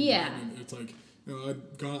type of Yeah. environment, it's like I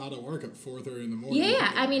got out of work at 4:30 in the morning.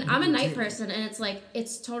 Yeah, I mean, I'm a night person, and it's like,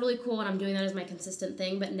 it's totally cool, and I'm doing that as my consistent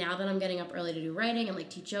thing, but now that I'm getting up early to do writing and, like,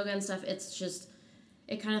 teach yoga and stuff, it's just,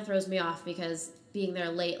 it kind of throws me off, because being there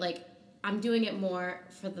late, like, I'm doing it more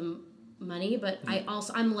for the money, but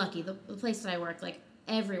I'm lucky. The place that I work, like,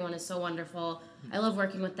 everyone is so wonderful. I love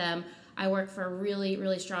working with them. I work for a really,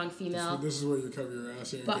 really strong female. This is where you cover your ass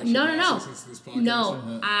here. But in case no. you're listening to this podcast.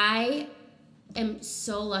 No, I am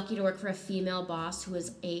so lucky to work for a female boss who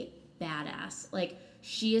is a badass. Like,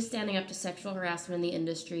 she is standing up to sexual harassment in the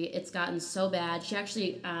industry. It's gotten so bad. She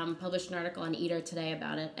actually published an article on Eater today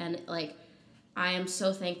about it. And, like, I am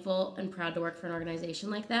so thankful and proud to work for an organization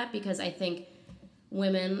like that, because I think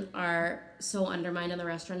women are so undermined in the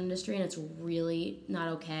restaurant industry, and it's really not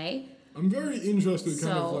okay. I'm very interested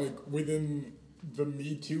kind of So- like within the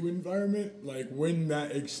Me Too environment, like when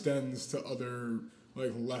that extends to other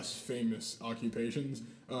like less famous occupations,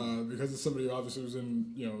 because it's somebody who obviously was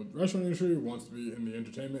in the restaurant industry, who wants to be in the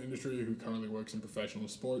entertainment industry, who currently works in professional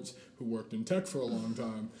sports, who worked in tech for a long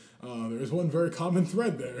time. There is one very common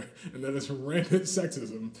thread there, and that is rampant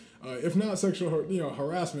sexism, if not sexual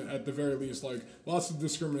harassment at the very least. Like lots of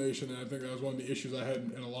discrimination, and I think that was one of the issues I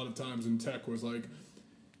had in a lot of times in tech was like.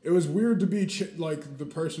 It was weird to be like the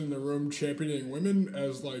person in the room championing women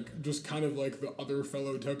as like just kind of like the other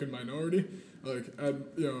fellow token minority. Like I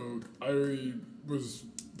was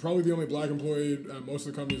probably the only black employee at most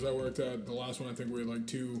of the companies I worked at. The last one I think we had like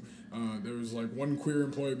 2. There was like 1 queer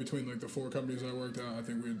employee between like the 4 companies I worked at. I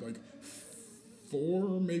think we had like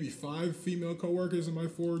 4, maybe 5 female coworkers in my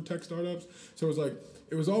 4 tech startups. So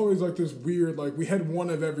it was always like this weird, like we had one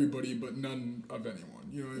of everybody but none of anyone.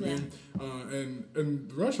 You know what I mean? And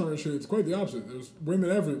the restaurant industry, it's quite the opposite. There's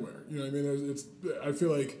women everywhere. You know what I mean? I feel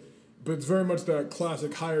like, but it's very much that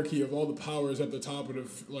classic hierarchy of all the powers at the top and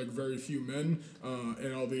of like very few men,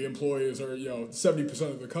 and all the employees are 70%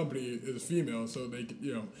 of the company is female. So they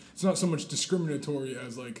it's not so much discriminatory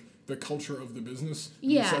as like the culture of the business,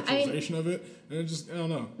 Yeah, the sexualization of it, and it just I don't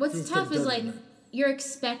know. What's Feels tough kinda is, dirty like, to me. you're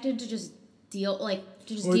expected to just deal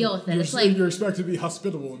with it. You're, It's like, you're expected to be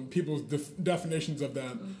hospitable, and people's definitions of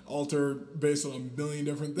that alter based on a million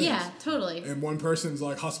different things. yeah, totally. And one person's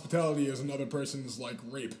like hospitality is another person's like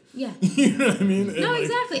rape. Yeah. You know what I mean? And, No, like,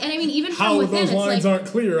 exactly. And I mean, even from How within, those it's lines like, aren't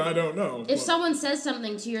clear, I don't know. if but- someone says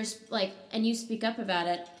something to your, like, and you speak up about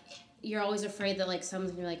it, you're always afraid that, like,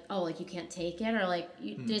 someone's gonna be like, oh, like, you can't take it, or, like,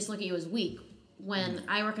 they just look at you as weak. When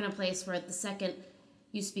I work in a place where the second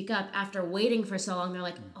you speak up, after waiting for so long, they're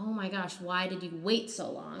like, oh my gosh, why did you wait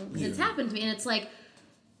so long? Because it's happened to me, and it's like,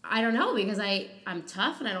 I don't know, because I'm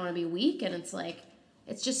tough, and I don't want to be weak, and it's like,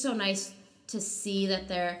 it's just so nice to see that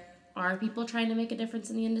there are people trying to make a difference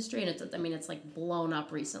in the industry, and it's like blown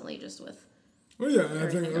up recently just with. Well, yeah, and I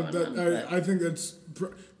think everything going on, I think that's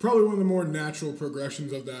probably one of the more natural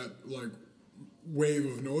progressions of that like wave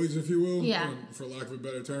of noise, if you will. Yeah. For lack of a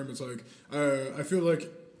better term, it's like I feel like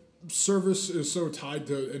service is so tied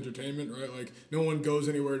to entertainment, right? Like no one goes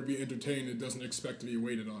anywhere to be entertained and doesn't expect to be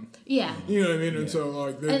waited on. Yeah. You know what I mean? And so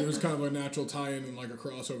like there's kind of a natural tie-in and like a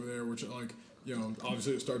crossover there, which like.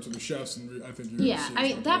 Obviously it starts with the chefs, and I think you're Yeah, I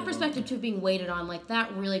mean, that perspective too, being waited on, like,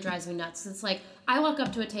 that really drives me nuts. It's like, I walk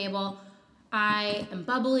up to a table, I am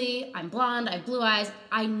bubbly, I'm blonde, I have blue eyes.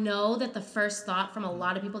 I know that the first thought from a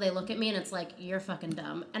lot of people, they look at me and it's like, you're fucking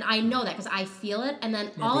dumb. And I know that because I feel it. And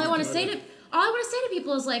then all I want to say to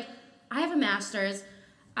people is like, I have a master's,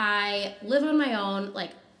 I live on my own,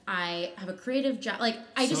 like, I have a creative job. Like,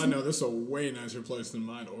 I just. I know this is a way nicer place than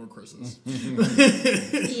mine or Chris's.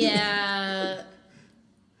 Yeah.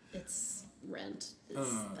 It's rent. It's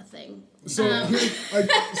a thing. So,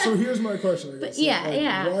 so here's my question. I guess.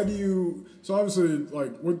 Yeah. Why do you? So obviously,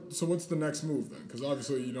 like, what? So what's the next move then? Because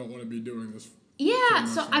obviously, you don't want to be doing this. Yeah.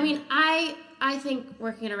 So I mean, I think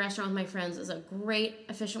working in a restaurant with my friends is a great,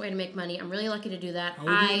 efficient way to make money. I'm really lucky to do that. How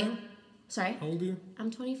old are you now? Sorry. How old are you?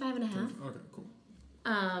 I'm 25 and a half. Okay, cool.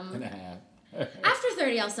 And a half. After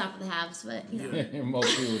 30, I'll stop at the halves, but you know.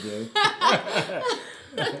 Most people do.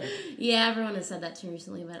 Yeah, everyone has said that to me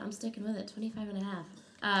recently, but I'm sticking with it. 25 and a half.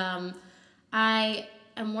 I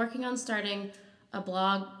am working on starting a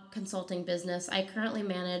blog consulting business. I currently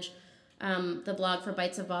manage the blog for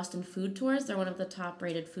Bites of Boston Food Tours. They're one of the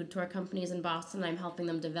top-rated food tour companies in Boston. I'm helping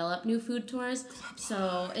them develop new food tours.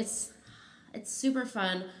 So it's super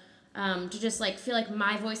fun. To just like feel like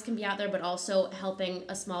my voice can be out there, but also helping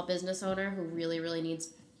a small business owner who really, really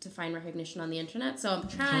needs to find recognition on the internet. So I'm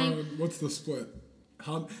trying. What's the split?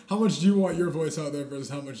 How much do you want your voice out there versus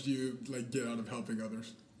how much do you like get out of helping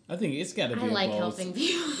others? I think it's got to be I like both. helping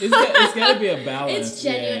people. It's got to be a balance. It's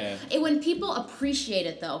genuine. Yeah. When people appreciate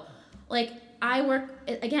it, though, like I work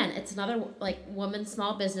again. It's another like woman,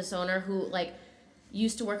 small business owner who like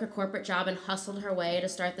used to work a corporate job and hustled her way to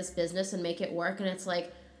start this business and make it work. And it's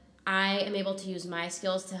like I am able to use my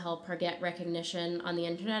skills to help her get recognition on the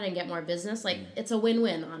internet and get more business. Like it's a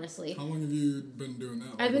win-win, honestly. How long have you been doing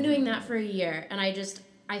that? I've been doing that for a year, and I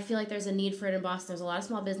feel like there's a need for it in Boston. There's a lot of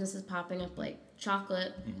small businesses popping up, like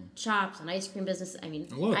chocolate shops and ice cream businesses. I mean,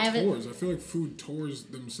 a lot of tours. I feel like food tours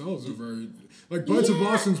themselves are very like Bites of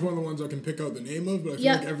Boston's one of the ones I can pick out the name of, but I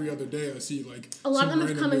feel like every other day I see like a lot of them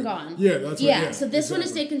have come and gone. Yeah, that's what, yeah. So this one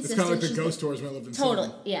has stayed consistent. It's kind of like the ghost tours when I lived in Totally,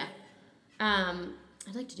 Salem. yeah.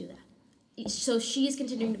 I'd like to do that. So she's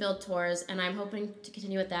continuing to build tours, and I'm hoping to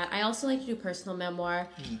continue with that. I also like to do personal memoir.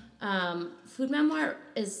 Food memoir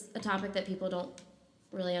is a topic that people don't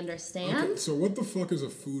really understand. Okay, so what the fuck is a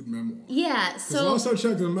food memoir? Yeah, so last I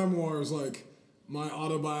checked, the memoir is like my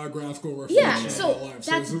autobiographical reflection so of my life.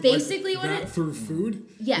 that's is it basically like what that it. through food.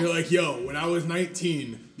 Yes. You're like, yo, when I was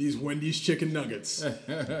 19, these Wendy's chicken nuggets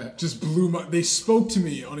just blew my. They spoke to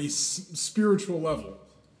me on a spiritual level.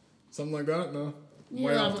 Something like that. No. You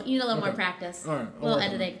need a little more practice. All right. A little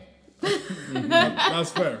editing.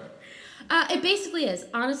 That's fair. It basically is.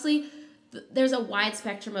 Honestly, there's a wide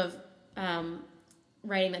spectrum of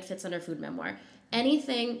writing that fits under food memoir.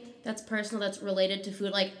 Anything that's personal, that's related to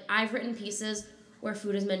food. Like, I've written pieces where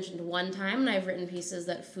food is mentioned one time, and I've written pieces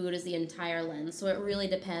that food is the entire lens. So it really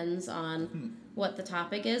depends on what the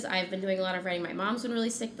topic is. I've been doing a lot of writing. My mom's been really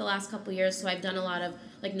sick the last couple years, so I've done a lot of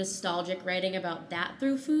like nostalgic writing about that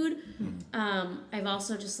through food. I've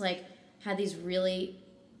also just like had these really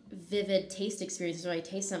vivid taste experiences where I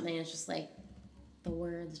taste something and it's just like the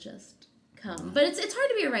words just come. But it's hard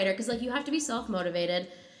to be a writer because like you have to be self-motivated,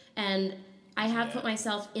 and I have put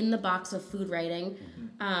myself in the box of food writing.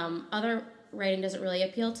 Other writing doesn't really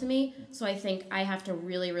appeal to me, so I think I have to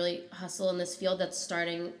really, really hustle in this field that's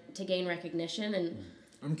starting to gain recognition. And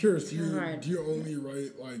I'm curious, do you only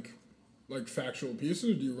write like factual pieces,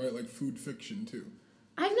 or do you write like food fiction too?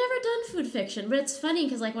 I've never done food fiction, but it's funny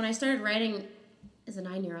because like when I started writing as a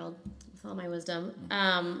 9-year-old with all my wisdom,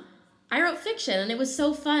 I wrote fiction, and it was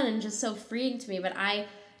so fun and just so freeing to me. But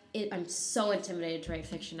I'm so intimidated to write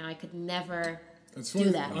fiction now. I could never. It's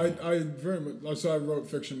funny. I very much. So I wrote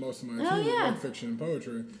fiction most of my life. Like fiction and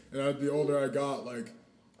poetry. And the older I got,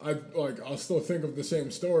 I'll still think of the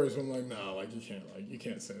same stories. But I'm like, no, you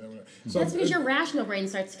can't say that. So that's because your rational brain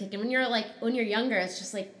starts to kick in. When you're younger, it's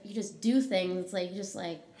just like you just do things. It's like you just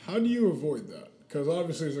like. How do you avoid that? Because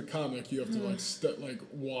obviously, as a comic, you have to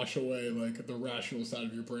wash away the rational side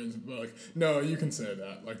of your brain. But no, you can say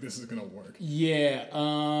that. Like, this is gonna work. Yeah.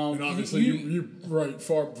 And obviously, you write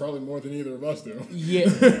probably more than either of us do. Yeah.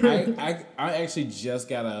 I actually just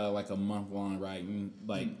got a month-long writing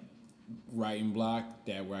block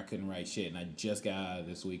where I couldn't write shit, and I just got out of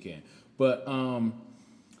this weekend. But I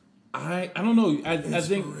don't know. I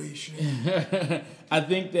think I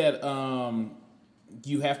think that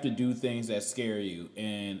you have to do things that scare you,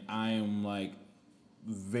 and I am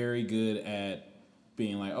very good at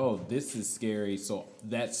being like, oh, this is scary, so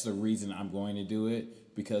that's the reason I'm going to do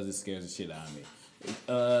it, because it scares the shit out of me.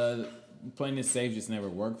 Playing it safe just never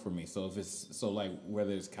worked for me. So if it's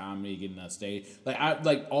whether it's comedy, getting on stage,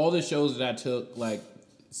 all the shows that I took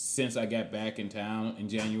since I got back in town in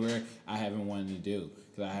January, I haven't wanted to do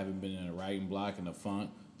because I haven't been in a writing block and a funk.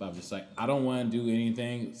 But I'm just I don't want to do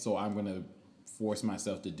anything, so I'm gonna force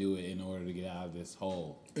myself to do it in order to get out of this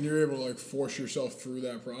hole. And you're able to force yourself through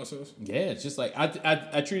that process? Yeah, it's just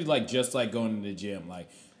I treat it just like going to the gym. Like,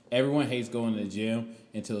 everyone hates going to the gym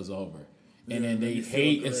until it's over. And then they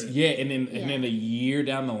hate and then a year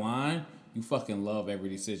down the line, you fucking love every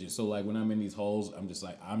decision. So when I'm in these holes, I'm just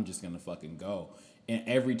I'm just gonna fucking go. And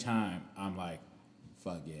every time I'm like,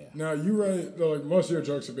 fuck yeah. Now you write most of your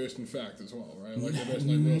jokes are based in fact as well, right? They're based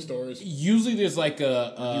on real stories. Usually there's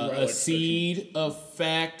a seed of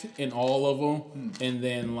fact in all of them, and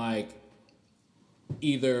then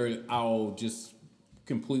either I'll just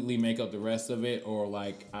completely make up the rest of it, or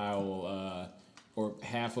I'll or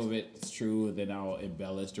half of it's true, and then I'll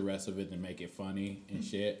embellish the rest of it and make it funny and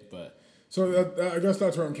shit. But so I guess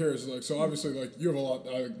that's where I'm curious. So obviously you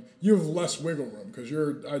have you have less wiggle room because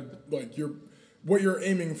what you're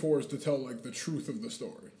aiming for is to tell the truth of the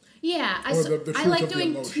story. Yeah, I like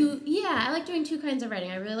doing two. Yeah, I like doing two kinds of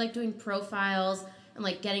writing. I really like doing profiles and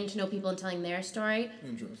getting to know people and telling their story.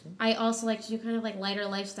 Interesting. I also like to do kind of lighter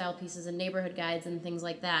lifestyle pieces and neighborhood guides and things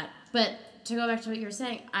like that. But to go back to what you were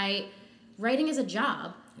saying, writing is a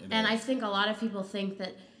job, and is. I think a lot of people think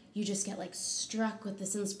that you just get like struck with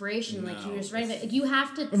this inspiration, like you No, just write it. You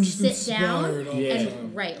have to I'm just sit down inspired all the Yeah. and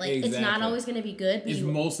time. write. Like it's not Exactly. always going to be good, but It's you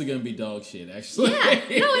mostly gonna be dog shit, actually. yeah, no,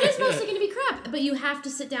 it is mostly going to be crap, but you have to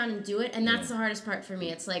sit down and do it, and that's Yeah. the hardest part for me.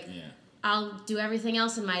 It's like Yeah. I'll do everything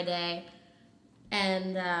else in my day,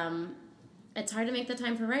 and it's hard to make the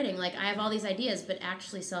time for writing. Like I have all these ideas, but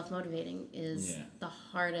actually self-motivating is Yeah. the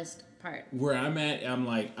hardest part. Where I'm at,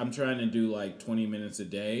 I'm trying to do like 20 minutes a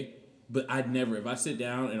day, but if I sit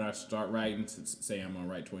down and I start writing, say I'm gonna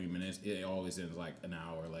write 20 minutes, it always ends like an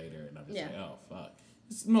hour later, and I'm just like, oh fuck.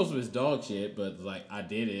 Most of it's dog shit, but like I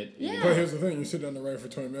did it. Yeah. But here's the thing: you sit down to write for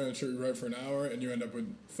 20 minutes, sure, you write for an hour, and you end up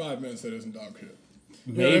with 5 minutes that isn't dog shit.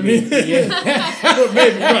 You know what I Maybe. mean? Yeah. But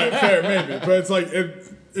maybe, right? Fair, maybe. But it's like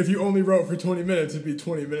if you only wrote for 20 minutes, it'd be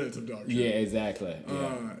 20 minutes of dog shit. Yeah, exactly.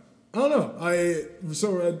 Yeah. I don't know.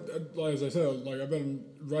 Like as I said, like I've been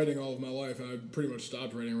writing all of my life, and I pretty much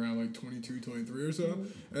stopped writing around like 22, 23 or so.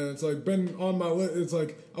 And it's like been on my list. It's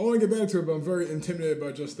like I want to get back to it, but I'm very intimidated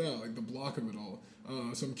by just that, like the block of it all.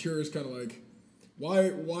 So I'm curious, kind of like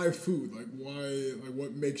why food? Like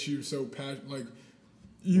what makes you so passionate? Like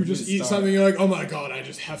you Where did just it eat start? something, you're like, oh my god, I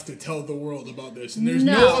just have to tell the world about this, and there's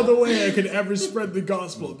no other way I could ever spread the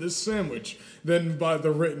gospel of this sandwich than by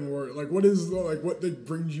the written word. Like what that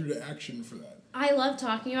brings you to action for that? I love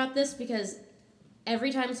talking about this because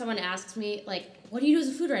every time someone asks me, like, what do you do as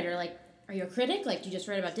a food writer? Like, are you a critic? Like, do you just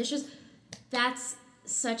write about dishes? That's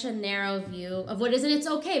such a narrow view of what is, and it's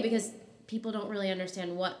okay because people don't really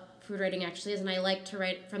understand what food writing actually is, and I like to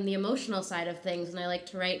write from the emotional side of things, and I like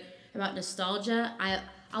to write about nostalgia.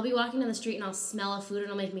 I'll be walking down the street and I'll smell a food and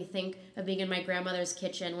it'll make me think of being in my grandmother's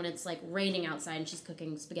kitchen when it's like raining outside and she's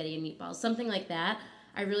cooking spaghetti and meatballs, something like that.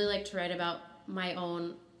 I really like to write about my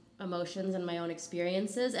own emotions and my own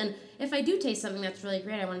experiences, and if I do taste something that's really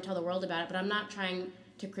great, I want to tell the world about it, but I'm not trying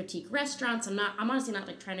to critique restaurants. I'm honestly not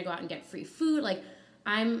like trying to go out and get free food. Like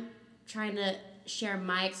I'm trying to share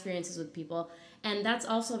my experiences with people, and that's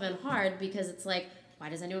also been hard because it's like, why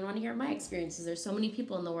does anyone want to hear my experiences? There's so many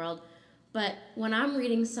people in the world. But when I'm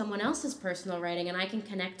reading someone else's personal writing and I can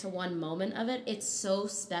connect to one moment of it, it's so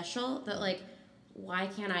special that like, why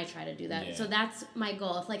can't I try to do that? Yeah. So that's my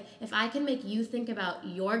goal. If I can make you think about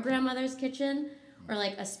your grandmother's kitchen or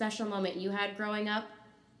like a special moment you had growing up,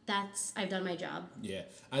 I've done my job. Yeah,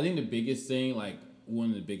 I think the biggest thing, like one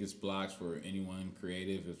of the biggest blocks for anyone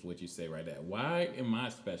creative, is what you say right there. Why am I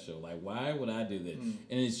special? Like, why would I do this? And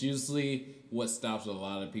it's usually what stops a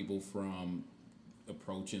lot of people from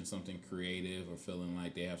approaching something creative or feeling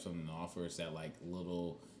like they have something to offer. It's that like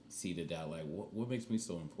little seed of doubt, like what makes me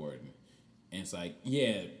so important? And it's like,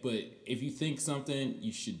 yeah, but if you think something,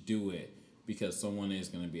 you should do it. Because someone is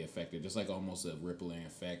going to be affected, just like almost a rippling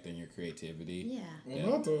effect in your creativity. Yeah. Well,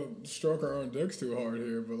 not to stroke our own dicks too hard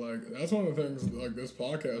here, but like that's one of the things like this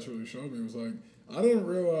podcast really showed me was like I didn't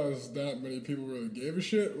realize that many people really gave a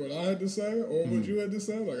shit what I had to say or what you had to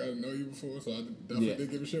say. Like I didn't know you before, so I definitely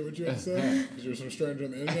did give a shit what you had to say because you're some stranger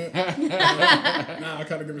on the internet. Now I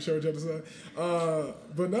kind of give a shit what you had to say.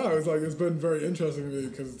 But no, it's been very interesting to me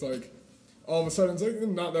because it's like. All of a sudden, it's like,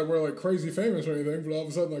 not that we're like crazy famous or anything, but all of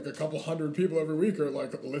a sudden, like a couple hundred people every week are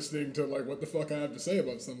like listening to like what the fuck I have to say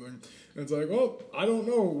about something. And it's like, well, I don't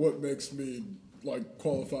know what makes me like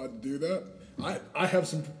qualified to do that. I have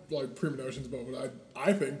some like premonitions about what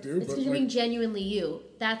I think do, It's but because you're being like, genuinely you.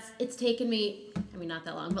 It's taken me, I mean, not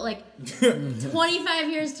that long, but like 25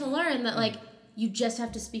 years to learn that like you just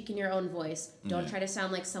have to speak in your own voice. Don't try to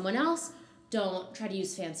sound like someone else. Don't try to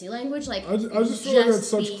use fancy language. Like I just feel like that's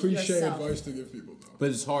such be cliche yourself. advice to give people. Though. But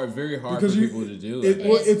it's very hard Because for you- people to do it- that.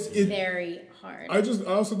 well, It's it's- very hard. I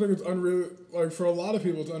also think it's unreal. Like for a lot of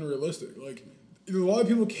people, it's unrealistic. Like a lot of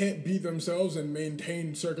people can't be themselves and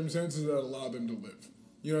maintain circumstances that allow them to live.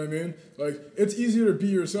 You know what I mean? Like it's easier to be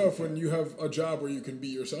yourself when you have a job where you can be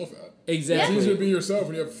yourself at. Exactly. It's easier to be yourself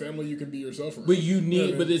when you have a family you can be yourself around. But you need, know what I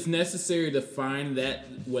mean? but it's necessary to find that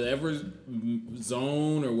whatever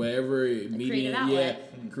zone or whatever medium,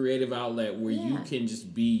 creative outlet where you Yeah. can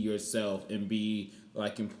just be yourself and be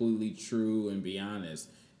like completely true and be honest.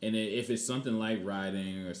 And if it's something like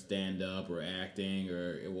writing or stand up or acting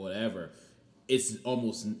or whatever, it's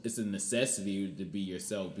a necessity to be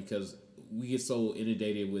yourself because we get so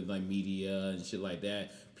inundated with like media and shit like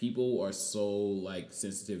that. People are so like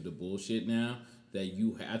sensitive to bullshit now that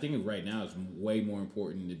I think right now it's way more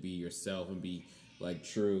important to be yourself and be like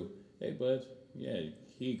true. Hey, bud. Yeah,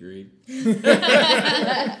 he agreed.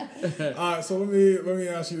 So let me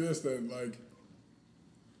ask you this then. Like,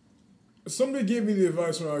 somebody gave me the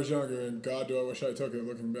advice when I was younger, and God, do I wish I took it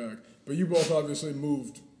looking back. But you both obviously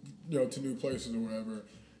moved to new places or whatever.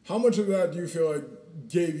 How much of that do you feel like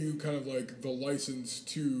gave you kind of like the license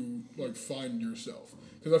to like find yourself?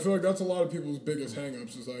 Because I feel like that's a lot of people's biggest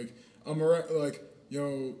hangups is like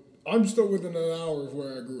I'm still within an hour of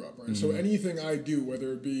where I grew up, right? Mm-hmm. So anything I do,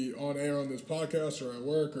 whether it be on air on this podcast or at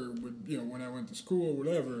work or when I went to school or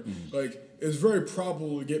whatever, like it's very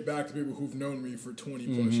probable to get back to people who've known me for 20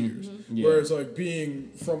 plus years. Mm-hmm. Yeah. Whereas like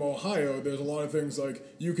being from Ohio, there's a lot of things like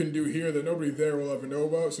you can do here that nobody there will ever know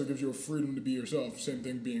about, so it gives you a freedom to be yourself. Same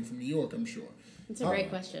thing being from New York, I'm sure. It's a great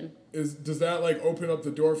question. Does that like open up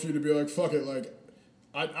the door for you to be like, fuck it, like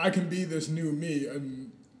I can be this new me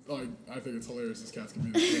and like I think it's hilarious this cat's can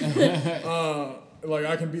be this like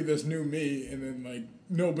I can be this new me and then like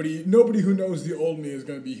nobody who knows the old me is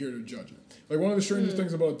gonna be here to judge it. Like one of the strangest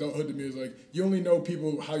things about adulthood to me is like you only know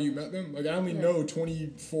people how you met them. Like I only know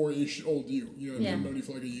 24-ish old you. You know what I mean? I've known you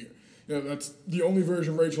for like a year. That's the only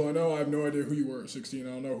version of Rachel I know. I have no idea who you were at 16. I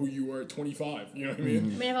don't know who you were at 25. You know what I mean?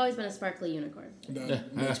 I mean, I've always been a sparkly unicorn.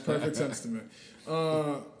 That makes perfect sense to me.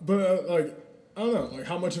 But like I don't know. Like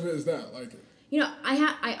how much of it is that? Like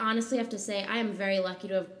I honestly have to say I am very lucky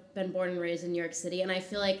to have been born and raised in New York City, and I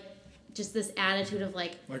feel like just this attitude of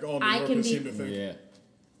like all New Yorkers seem to think. Yeah.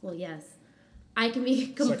 Well, yes, I can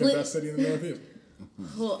be second best city in the Northeast.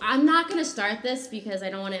 Well, I'm not going to start this because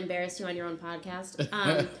I don't want to embarrass you on your own podcast.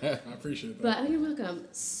 I appreciate that. But you're welcome.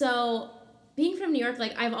 So, being from New York,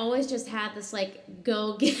 like I've always just had this like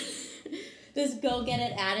go get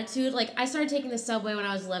it attitude. Like I started taking the subway when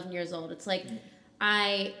I was 11 years old. It's like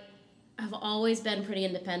I have always been pretty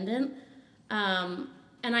independent.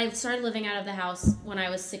 And I started living out of the house when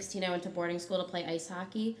I was 16. I went to boarding school to play ice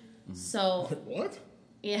hockey. So what?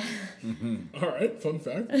 Yeah. All right. Fun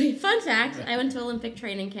fact. Fun fact. I went to Olympic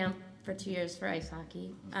training camp for 2 years for ice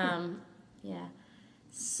hockey. Yeah.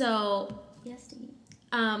 So, yes, Steve.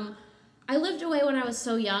 I lived away when I was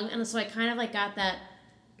so young, and so I kind of like got that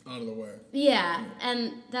out of the way. Yeah.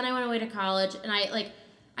 And then I went away to college, and I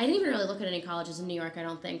didn't even really look at any colleges in New York, I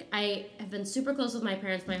don't think. I have been super close with my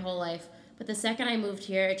parents my whole life, but the second I moved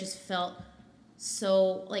here, it just felt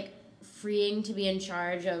so, like, freeing to be in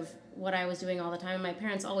charge of what I was doing all the time. And my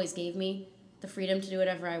parents always gave me the freedom to do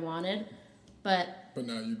whatever I wanted, but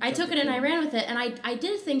now I took it and I ran with it. And I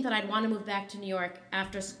did think that I'd want to move back to New York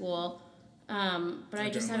after school, but I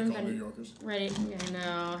just haven't been ready. I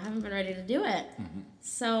know, haven't been ready to do it. Mm-hmm.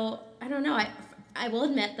 So, I don't know. I will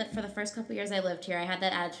admit that for the first couple years I lived here, I had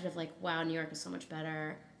that attitude of like, wow, New York is so much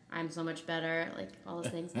better. I'm so much better. Like, all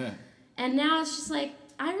those things. And now it's just like,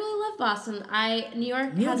 I really love Boston. New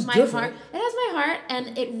York has my heart. It has my heart,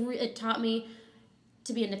 and it taught me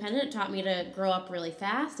to be independent. It taught me to grow up really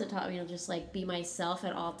fast. It taught me to just like be myself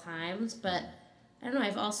at all times. But I don't know.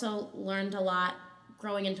 I've also learned a lot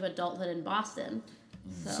growing into adulthood in Boston.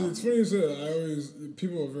 So it's funny you say that.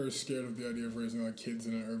 People are very scared of the idea of raising like kids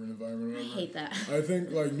in an urban environment. I hate that. I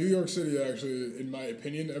think like New York City, actually, in my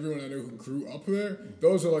opinion, everyone I know who grew up there,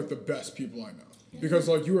 those are like the best people I know. Because,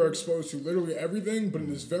 like, you are exposed to literally everything, but in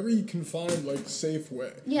this very confined, like, safe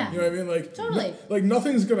way. Yeah. You know what I mean? Like, totally. Like,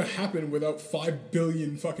 nothing's going to happen without 5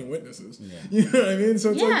 billion fucking witnesses. Yeah. You know what I mean?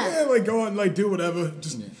 So it's go on, like, do whatever.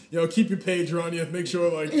 Just, keep your pager on you. Make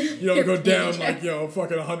sure, like, you don't go down, like,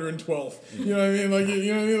 fucking 112th. You know what I mean? Like,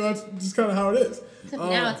 you know what I mean? That's just kind of how it is. Except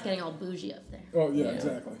now it's getting all bougie up there. Oh, yeah,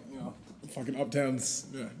 exactly. Fucking Uptown's,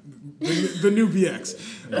 the new BX.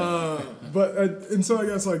 And so I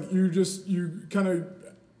guess like you kind of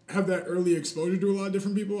have that early exposure to a lot of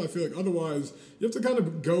different people. I feel like otherwise you have to kind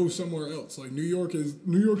of go somewhere else. Like New York's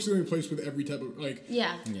the only place with every type of like.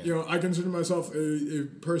 Yeah. I consider myself a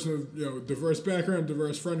person of diverse background,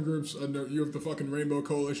 diverse friend groups. I know you have the fucking Rainbow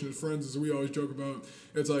Coalition of Friends, as we always joke about.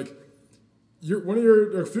 It's like a few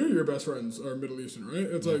of your best friends are Middle Eastern, right?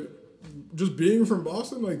 It's like. Just being from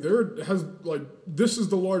Boston, like this is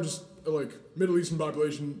the largest like Middle Eastern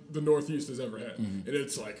population the Northeast has ever had, and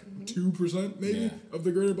it's like 2% maybe of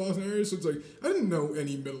the greater Boston area. So it's like I didn't know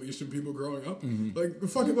any Middle Eastern people growing up. Like the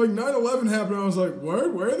fucking 9/11 happened, I was like,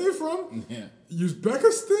 where are they from? Yeah.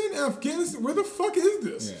 Uzbekistan, Afghanistan, where the fuck is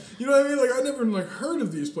this? Yeah. You know what I mean? Like I never like heard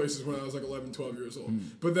of these places when I was like 11, 12 years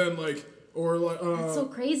old. But then like. Or like that's so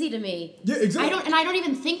crazy to me. Yeah, exactly. I don't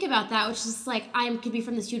even think about that, which is like I could be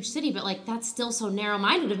from this huge city, but like that's still so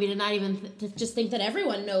narrow-minded of me to not even to just think that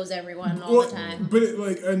everyone knows everyone all the time. But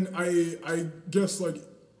and I guess like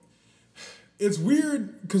it's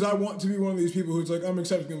weird because I want to be one of these people who's like I'm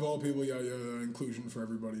accepting of all people, inclusion for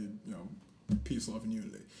everybody, peace, love, and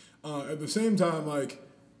unity. At the same time, like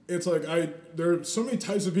it's like there are so many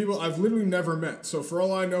types of people I've literally never met. So for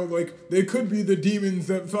all I know, like they could be the demons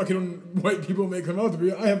that fucking white people make them out to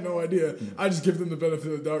be. I have no idea. I just give them the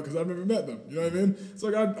benefit of the doubt because I've never met them. You know what I mean? It's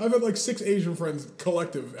like I've had like 6 Asian friends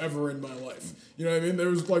collective ever in my life. You know what I mean? There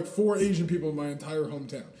was like 4 Asian people in my entire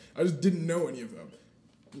hometown. I just didn't know any of them.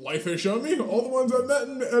 Life has shown me all the ones I've met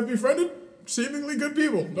and have befriended, seemingly good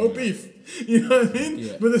people, no beef. You know what I mean?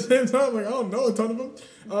 Yeah. But at the same time, like I don't know a ton of them.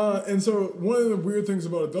 And so one of the weird things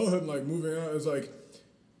about adulthood, like moving out, is like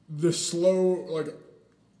the slow, like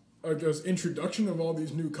I guess introduction of all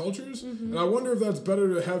these new cultures. And I wonder if that's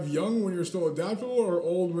better to have young when you're still adaptable, or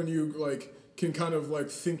old when you like can kind of like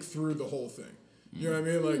think through the whole thing. You know what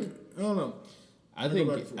I mean? Like I don't know. I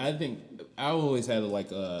think I always had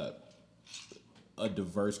like a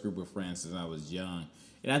diverse group of friends since I was young,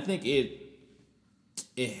 and I think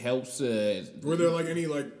it helps. Were there like any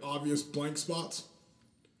like obvious blank spots?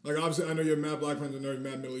 Like obviously, I know you have mad black friends and you have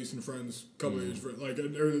mad Middle Eastern friends, couple of Asian friends. Like,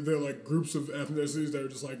 are there like groups of ethnicities that are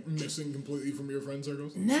just like missing completely from your friend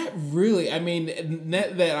circles? Not really. I mean,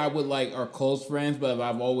 not that I would like are close friends, but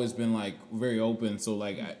I've always been like very open. So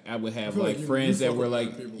like I would have like friends that were like,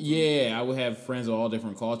 I would have friends of all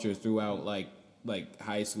different cultures throughout like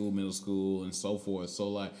high school, middle school, and so forth. So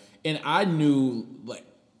like, and I knew like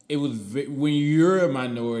it was when you're a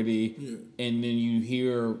minority, and then you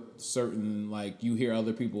hear you hear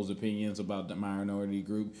other people's opinions about the minority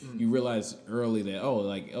group, you realize early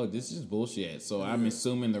that this is bullshit. So I'm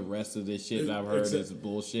assuming the rest of this shit that I've heard is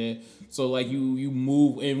bullshit. So like you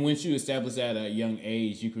move, and once you establish that at a young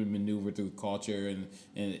age, you can maneuver through culture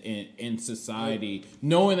and society,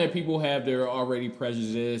 knowing that people have their already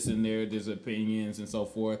prejudice and their opinions and so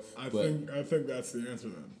forth. I think that's the answer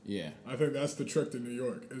then. Yeah, I think that's the trick to New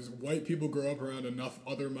York is white people grow up around enough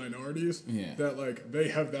other minorities that like they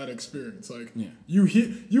have that experience. Like you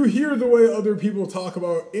hear the way other people talk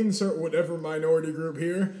about insert whatever minority group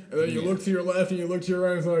here, and then you look to your left and you look to your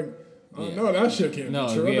right, and it's like, oh no, that shit can't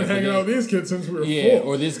be true. I've been hanging out with these kids since we were 4.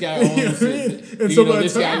 Or this guy owns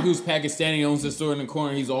this guy who's Pakistani owns the store in the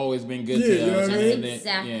corner. He's always been good to us. You know what I mean?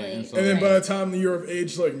 Exactly. And then by the time you're of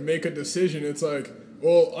age to like make a decision, it's like,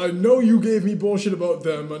 well, I know you gave me bullshit about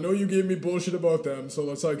them. I know you gave me bullshit about them. So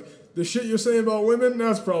it's like, the shit you're saying about women,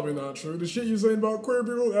 that's probably not true. The shit you're saying about queer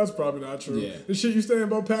people, that's probably not true. Yeah. The shit you're saying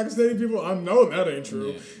about Pakistani people, I know that ain't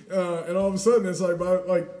true. Yeah. And all of a sudden, it's like,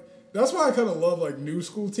 that's why I kind of love like new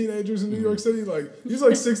school teenagers in New York City. Like these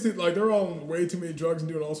like 16, like they're all on way too many drugs and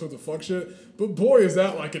doing all sorts of fuck shit. But boy, is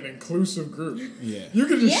that like an inclusive group. Yeah, you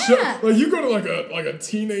can just like you go to like a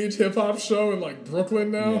teenage hip hop show in like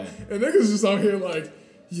Brooklyn now, and niggas just out here like.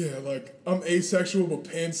 Yeah, like, I'm asexual, but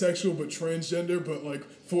pansexual, but transgender, but, like,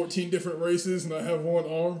 14 different races, and I have one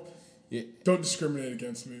arm. Yeah. Don't discriminate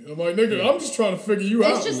against me. I'm like, nigga, I'm just trying to figure you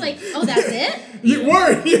out. It's just like, oh, that's it?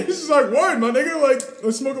 Word. It's just like, word, my nigga. Like,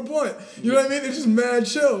 let's smoke a blunt. You know what I mean? It's just mad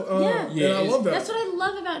chill. And I love that. That's what I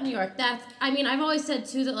love about New York. I've always said,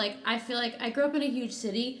 too, that, like, I feel like I grew up in a huge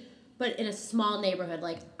city, but in a small neighborhood.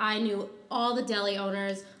 Like, I knew all the deli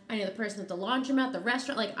owners. I knew the person at the laundromat, the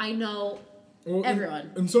restaurant. Like, I know...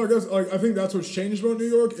 everyone. And so I guess, like, I think that's what's changed about New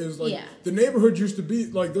York is, like, the neighborhood used to be,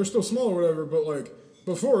 like, they're still small or whatever, but, like,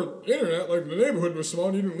 before internet, like, the neighborhood was small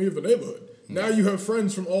and you didn't leave the neighborhood. Now you have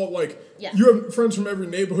friends from all, like, you have friends from every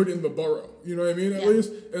neighborhood in the borough. You know what I mean, at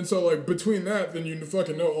least? And so, like, between that, then you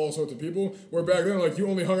fucking know all sorts of people. Where back then, like, you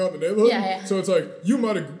only hung out in the neighborhood. So it's like, you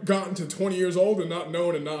might have gotten to 20 years old and not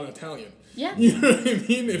known a non-Italian. Yeah. You know what I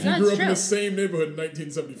mean? If you grew up in the same neighborhood in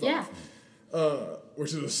 1975. Yeah.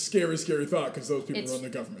 Which is a scary, scary thought because those people run the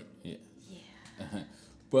government. Yeah.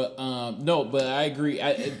 But but I agree.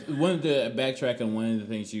 One of the backtrack on one of the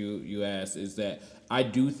things you asked is that I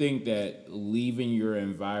do think that leaving your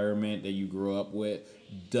environment that you grew up with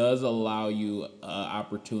does allow you an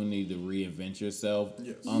opportunity to reinvent yourself.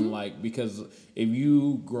 Yes. Unlike, because if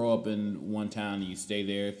you grow up in one town and you stay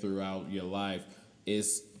there throughout your life,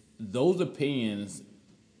 it's those opinions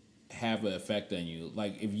have an effect on you.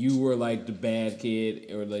 Like if you were like the bad kid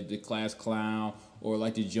or like the class clown or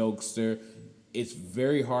like the jokester, it's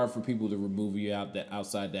very hard for people to remove you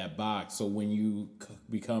outside that box. So when you're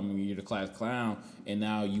the class clown and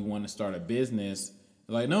now you want to start a business,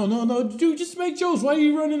 like no, dude, just make jokes. Why are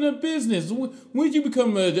you running a business? When did you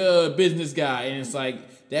become a business guy? And it's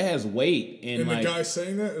like that has weight. And the guy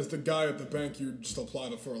saying that is the guy at the bank you just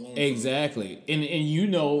applied for a loan. Exactly. And you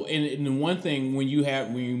know, and the one thing when you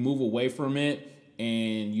move away from it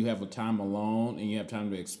and you have a time alone and you have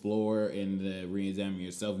time to explore and to re-examine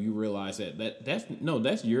yourself, you realize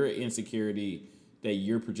that's your insecurity that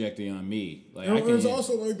you're projecting on me. Like, it's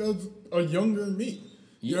also like that's a younger me.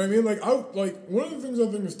 You know what I mean? One of the things I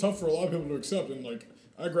think is tough for a lot of people to accept, and like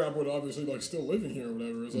I grab with obviously like still living here or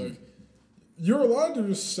whatever, is like you're allowed to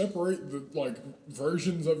just separate the like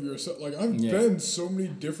versions of yourself. Like I've been so many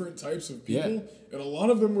different types of people, and a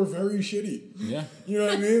lot of them were very shitty. Yeah, you know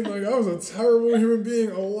what I mean? Like I was a terrible human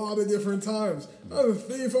being a lot of different times. I was a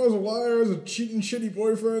thief. I was a liar. I was a cheating, shitty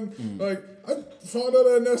boyfriend. Like I found out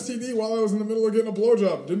I had an STD while I was in the middle of getting a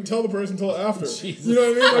blowjob. Didn't tell the person until after. Jesus. You know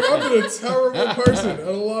what I mean? Like I've been a terrible person at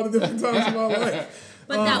a lot of different times in my life.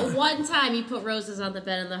 But that one time you put roses on the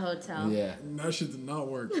bed in the hotel. Yeah. That shit did not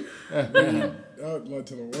work. That led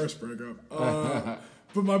to the worst breakup.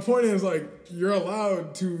 But my point is, like, you're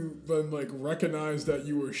allowed to then, like, recognize that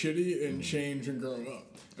you were shitty and change and grow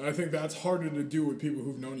up. And I think that's harder to do with people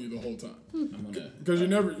who've known you the whole time. Because you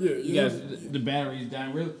never, you guys, the battery's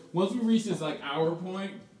dying. Really, once we reach this, like, hour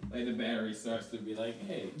point, like, the battery starts to be like,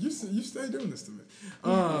 hey. You stay doing this to me.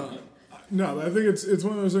 No, I think it's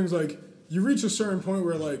one of those things, like, you reach a certain point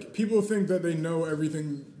where, like, people think that they know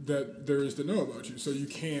everything that there is to know about you, so you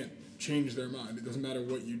can't change their mind. It doesn't matter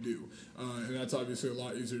what you do. And that's obviously a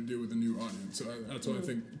lot easier to do with a new audience. So that's why I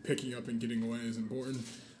think picking up and getting away is important.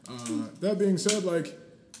 That being said, like,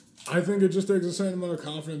 I think it just takes a certain amount of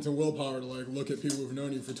confidence and willpower to, like, look at people who've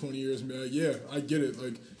known you for 20 years and be like, yeah, I get it.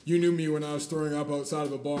 Like, you knew me when I was throwing up outside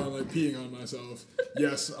of a bar and, like, peeing on myself.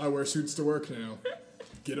 Yes, I wear suits to work now.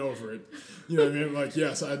 Get over it. You know what I mean? Like,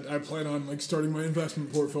 yes, I plan on, like, starting my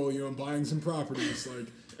investment portfolio and buying some properties. Like,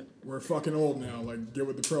 we're fucking old now. Like, get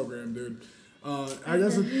with the program, dude. I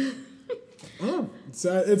guess it's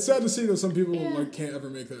sad to see that some people, like, can't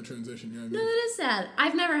ever make that transition. You know what I mean? No, that is sad.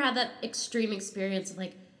 I've never had that extreme experience of,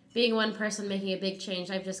 like, being one person making a big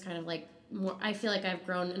change. I've just kind of, like, I feel like I've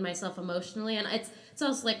grown in myself emotionally. And it's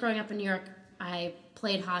also, like, growing up in New York, I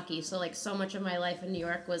played hockey. So, like, so much of my life in New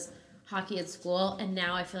York was hockey at school, and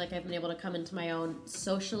now I feel like I've been able to come into my own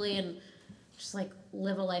socially and just like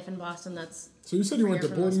live a life in Boston that's. So you said you went to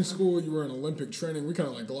boarding school, you were in Olympic training. We kind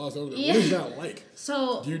of like glossed over that. Yeah. What is that like?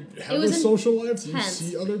 So do you have a social life? Do you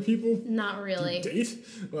see other people? Not really. Do you date?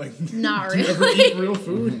 Like not really. Do you ever eat real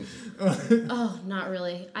food? Oh, not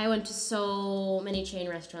really. I went to so many chain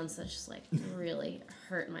restaurants that just like really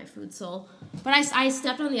hurt my food soul. But I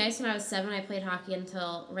stepped on the ice when I was 7. I played hockey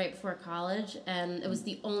until right before college, and it was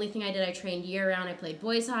the only thing I did. I trained year round. I played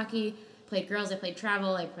boys hockey, played girls. I played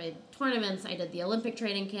travel. I played tournaments. I did the Olympic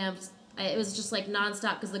training camps. It was just like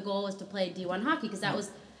nonstop because the goal was to play D1 hockey because that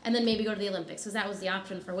was, and then maybe go to the Olympics because that was the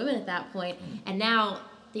option for women at that point. And now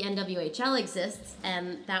the NWHL exists,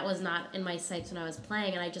 and that was not in my sights when I was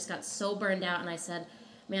playing, and I just got so burned out, and I said,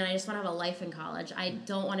 man, I just want to have a life in college. I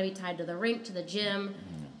don't want to be tied to the rink, to the gym,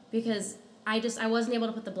 because I wasn't able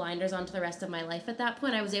to put the blinders on to the rest of my life at that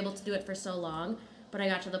point. I was able to do it for so long, but I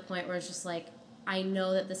got to the point where it's just like, I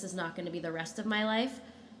know that this is not going to be the rest of my life,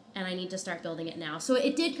 and I need to start building it now. So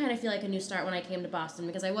it did kind of feel like a new start when I came to Boston,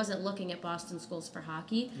 because I wasn't looking at Boston schools for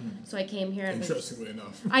hockey. So I came here. And interestingly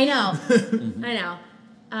enough. I know. I know.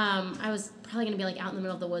 I was probably going to be like out in the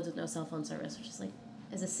middle of the woods with no cell phone service, which is like,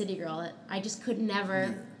 as a city girl, I just could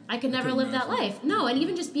never, I could never live that life. No, and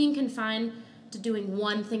even just being confined to doing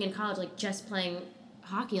one thing in college, like just playing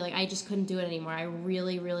hockey, like I just couldn't do it anymore. I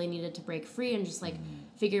really, really needed to break free and just like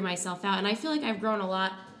figure myself out. And I feel like I've grown a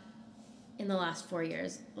lot in the last 4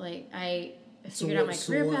 years. Like I figured out my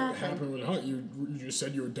career path. So what happened with hockey? You just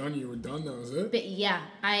said you were done, that was it? But yeah,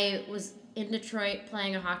 I was in Detroit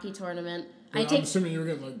playing a hockey tournament. I'm assuming you were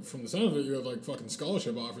getting, like, from the sound of it, you had, like, fucking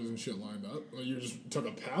scholarship offers and shit lined up. Like, you just took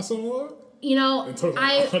a pass on all that? You know, and took,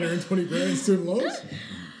 like, 120 grand in student loans?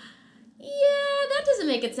 Yeah, that doesn't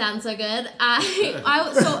make it sound so good. I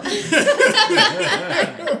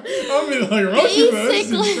mean, like, Russia, man,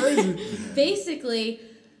 this is crazy. Basically,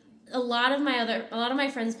 a lot of my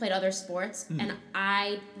friends played other sports, and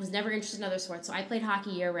I was never interested in other sports. So I played hockey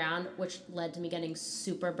year round, which led to me getting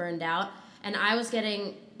super burned out. And I was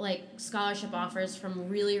getting, like, scholarship offers from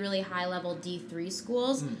really, really high-level D3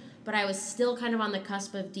 schools, but I was still kind of on the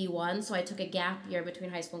cusp of D1, so I took a gap year between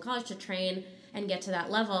high school and college to train and get to that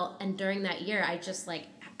level. And during that year, I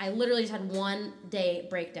literally just had one day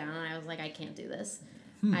breakdown, and I was like, I can't do this.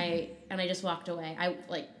 I just walked away. I,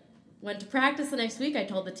 like, went to practice the next week. I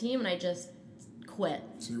told the team, and I just quit.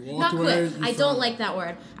 So you walked away. Not quit. I don't like that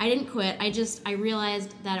word. I didn't quit. I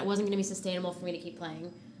realized that it wasn't going to be sustainable for me to keep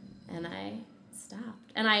playing. And I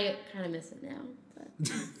stopped. And I kind of miss it now.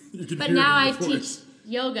 But now I teach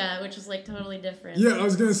yoga, which is like totally different. Yeah, I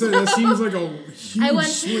was going to say, that seems like a huge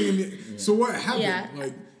swing. So what happened? Yeah.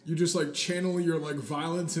 Like, you just like channel your like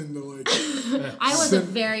violence into like... I was a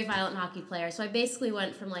very violent hockey player. So I basically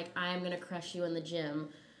went from like, I'm going to crush you in the gym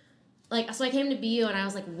so I came to BU and I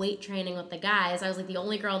was like weight training with the guys. I was like the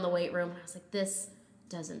only girl in the weight room. And I was like, this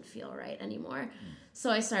doesn't feel right anymore. So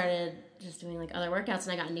I started just doing like other workouts,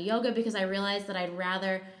 and I got into yoga because I realized that I'd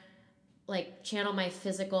rather like channel my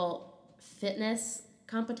physical fitness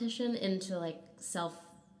competition into like self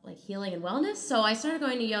like healing and wellness. So I started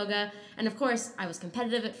going to yoga, and of course I was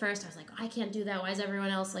competitive at first. I was like, I can't do that. Why is everyone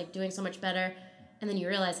else like doing so much better? And then you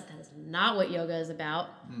realize that is not what yoga is about.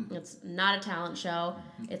 It's not a talent show.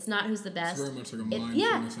 It's not who's the best. It's very much like a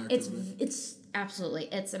mindfulness activity. It's absolutely.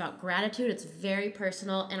 It's about gratitude. It's very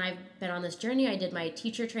personal. And I've been on this journey. I did my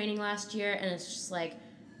teacher training last year, and it's just like,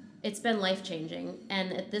 it's been life-changing.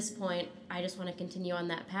 And at this point, I just want to continue on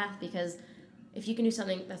that path, because if you can do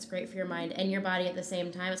something that's great for your mind and your body at the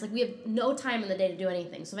same time, it's like we have no time in the day to do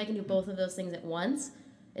anything. So if I can do both of those things at once,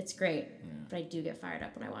 it's great. But I do get fired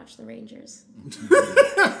up when I watch the Rangers.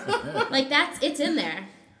 Like, it's in there.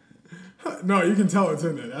 No, you can tell it's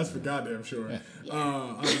in there. That's for goddamn sure.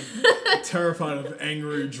 I'm terrified of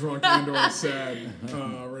angry, drunk, and/or sad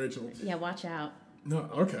Rachel. Yeah, watch out. No,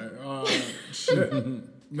 okay. Shit.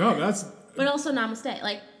 No, that's... But also namaste.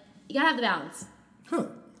 Like, you gotta have the balance. Huh.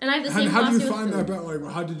 And I have the same How do philosophy you with find food. that balance?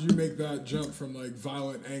 Like, how did you make that jump from, like,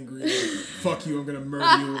 violent, angry, like, fuck you, I'm gonna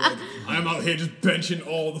murder you, like, I'm out here just benching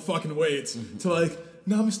all the fucking weights, to, like,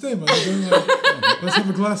 namaste, man. Like, let's have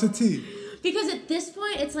a glass of tea. Because at this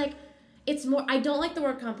point, it's like, it's more, I don't like the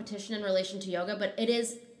word competition in relation to yoga, but it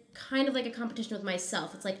is kind of like a competition with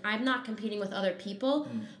myself. It's like, I'm not competing with other people,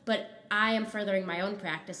 but I am furthering my own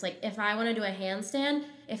practice. Like, if I want to do a handstand,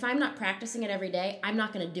 if I'm not practicing it every day, I'm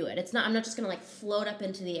not going to do it. I'm not just going to like float up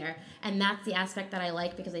into the air. And that's the aspect that I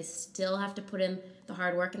like, because I still have to put in the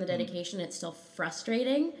hard work and the dedication. It's still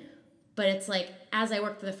frustrating, but it's like, as I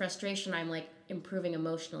work through the frustration, I'm like improving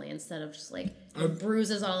emotionally, instead of just like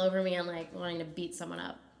bruises all over me and like wanting to beat someone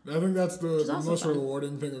up. I think that's the most fun.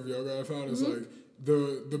 rewarding thing of yoga I found is like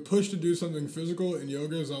the push to do something physical in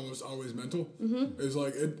yoga is almost always mental. It's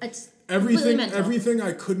like It's everything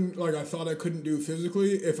I couldn't, like, I thought I couldn't do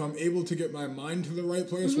physically, if I'm able to get my mind to the right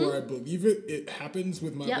place where I believe it happens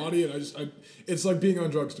with my body, and it's like being on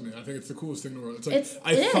drugs to me. I think it's the coolest thing in the world. It's like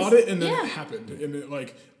I thought it and then it happened, and it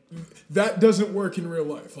like. That doesn't work in real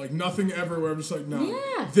life. Like, nothing ever where I'm just like, no,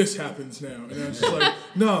 this happens now. And then it's just like,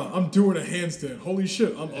 no, I'm doing a handstand. Holy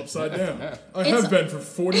shit, I'm upside down. I have been for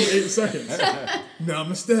 48 seconds.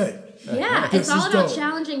 Namaste. Yeah, This it's all is about dope.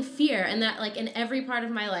 challenging fear. And that, like, in every part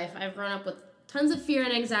of my life, I've grown up with tons of fear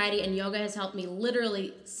and anxiety, and yoga has helped me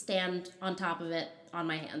literally stand on top of it on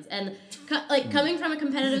my hands. And, coming from a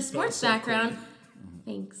competitive sports so background,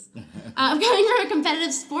 thanks. Coming from a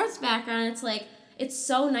competitive sports background, it's like, it's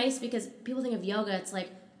so nice, because people think of yoga, it's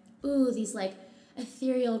like, ooh, these like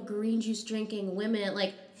ethereal green juice drinking women.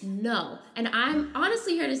 Like, no. And I'm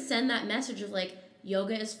honestly here to send that message of like,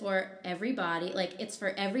 yoga is for everybody. Like, it's for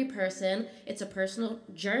every person. It's a personal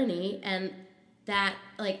journey. And that,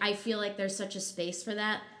 like, I feel like there's such a space for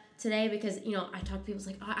that today, because, you know, I talk to people, it's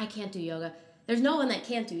like, oh, I can't do yoga. There's no one that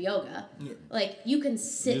can't do yoga. Yeah. Like, you can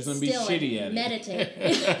sit still and meditate.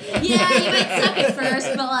 Yeah, you might suck at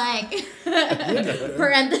first, but like,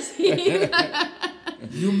 parentheses.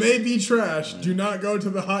 You may be trash. Do not go to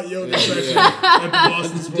the hot yoga section at the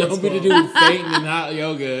Boston Sports Don't be the dude fainting in hot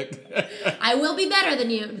yoga. I will be better than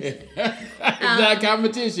you. It's not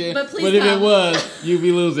competition. But please But if come. it was, you'd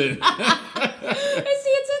be losing. I see,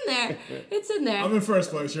 it's in there. It's in there. I'm in first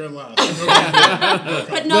place. You're in last.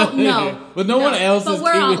 But no. But no one else But is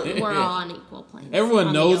we're keeping all it. on equal plane. Everyone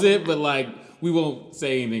On the knows yoga it, but like, we won't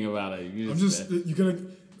say anything about it.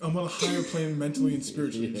 I'm on a higher plane mentally and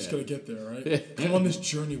spiritually. You're just gonna get there, right? Come on this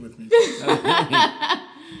journey with me.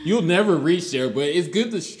 You'll never reach there, but it's good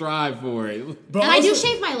to strive for it. But And I do also-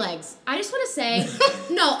 shave my legs. I just want to say,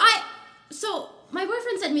 so my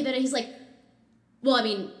boyfriend said to me that he's like, well, I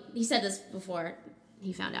mean, he said this before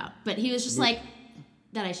he found out, but he was just like,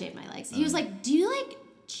 that I shave my legs. He was like, do you like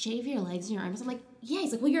shave your legs and your arms? I'm like, yeah.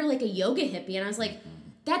 He's like, well, you're like a yoga hippie. And I was like,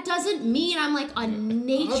 that doesn't mean I'm like a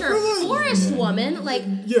nature forest woman. Like,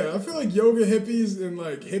 yeah, I feel like yoga hippies and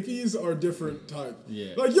like hippies are different type.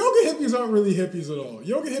 Yeah. Like, yoga hippies aren't really hippies at all.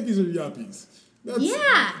 Yoga hippies are yuppies.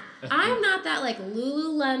 yeah, I'm not that like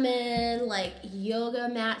Lululemon, like yoga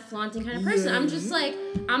mat flaunting kind of person. Yeah. I'm just like,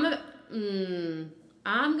 I'm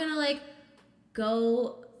gonna like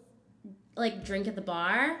go like drink at the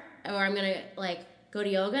bar, or I'm gonna like go to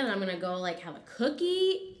yoga, and I'm gonna go like have a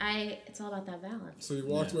cookie. It's all about that balance. So you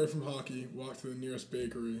walked away from hockey, walked to the nearest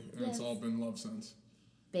bakery, and it's all been love since.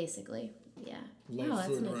 Basically, yeah. Love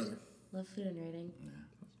food and writing. Love food and writing.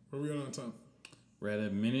 What are we on time? We're at a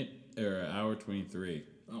minute or an hour 23.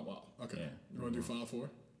 Oh, wow. Okay. Yeah. You want to do file 4?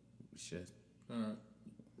 We should. All right.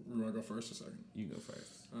 You want to go first or second? You go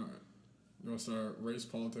first. All right. You want to start race,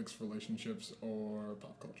 politics, relationships, or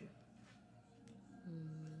pop culture?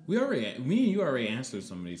 Me and you already answered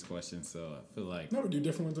some of these questions, so I feel like. No, we do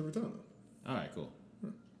different ones every time, though. All right, cool.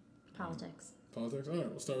 Politics. Politics? All right,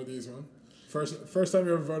 we'll start with the easy one. First time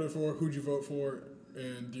you ever voted for, who'd you vote for,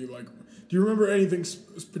 and do you remember anything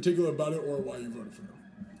particular about it or why you voted for them?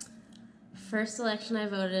 First election I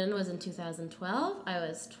voted in was in 2012. I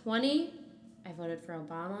was 20. I voted for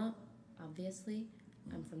Obama, obviously.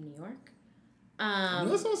 I'm from New York.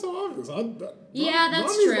 That's not so obvious. That's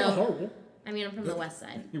Romney's true. Not horrible. I mean, I'm from the West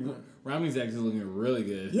Side. Romney's actually looking really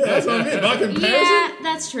good. Yeah, that's what I mean. By comparison. Yeah,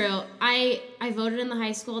 that's true. I voted in the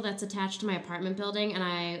high school that's attached to my apartment building, and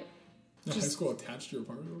High school attached to your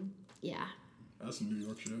apartment building? Yeah. That's some New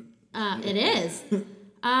York shit. It is.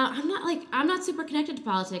 I'm not super connected to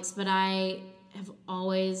politics, but I have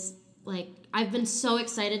always, I've been so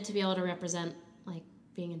excited to be able to represent,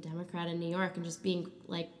 being a Democrat in New York and just being,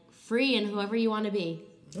 free and whoever you want to be.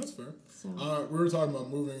 That's fair. So. We were talking about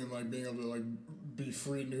moving and, being able to, be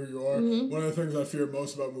free in who you are. Mm-hmm. One of the things I fear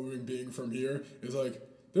most about moving, being from here, is,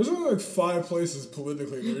 there's only, 5 places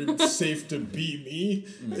politically that are even safe to be me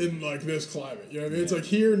in, this climate. You know what I mean? It's,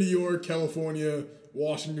 here in New York, California,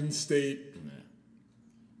 Washington State.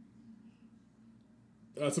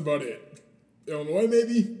 That's about it. Illinois,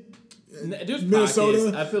 maybe? There's Minnesota.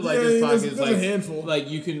 pockets. I feel like there's pockets. There's a handful.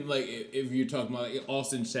 You can, if you're talking about,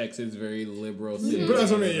 Austin, Texas, very liberal city. But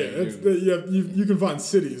that's what I mean, yeah. You can find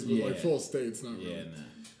cities, but, full states, not really. Yeah,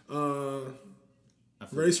 nah.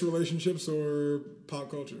 Race, relationships, or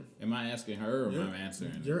pop culture? Am I asking her or am I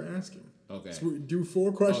answering? You're asking. Okay. So we do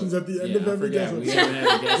 4 questions at the end of every guest. We haven't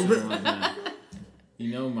had a guest in a long time.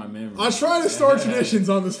 You know my memory. I try to start traditions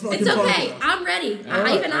on this fucking podcast. It's okay. I'm ready.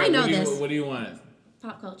 I know this. What do you want?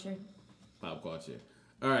 Pop culture. Pop culture.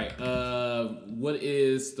 All right. What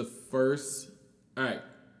is the first? All right.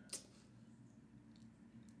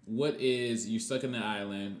 What is you stuck in the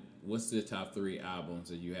island? What's the top 3 albums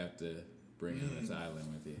that you have to bring in this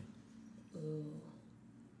island with you? Ooh.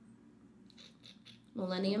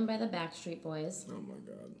 Millennium by the Backstreet Boys. Oh my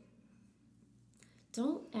god.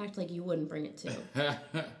 Don't act like you wouldn't bring it too.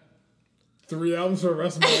 3 albums for the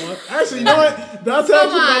rest of my life. Actually, you know what? That's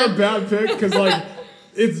actually not a bad pick because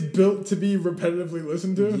it's built to be repetitively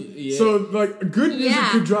listened to. Yeah. So good music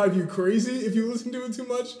could drive you crazy if you listen to it too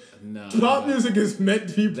much. No. Pop music is meant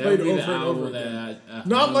to be played over and over again.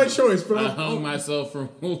 Not my choice, but I hung myself from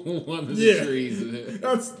one of the trees.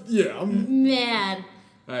 That's Man.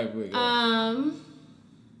 All right, we go.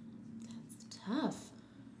 That's tough.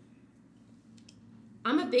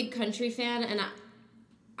 I'm a big country fan, and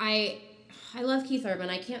I love Keith Urban.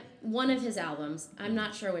 One of his albums. I'm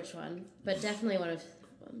not sure which one, but definitely one of his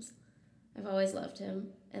albums. I've always loved him.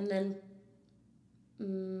 And then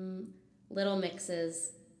Little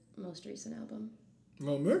Mix's most recent album.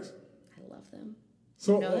 Little Mix? I love them.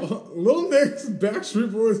 So Little Mix,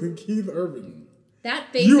 Backstreet Boys, and Keith Urban.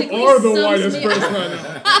 That basically You are the sums whitest me person up. I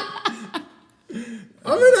know.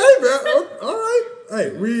 I mean, hey, man. All right. Hey,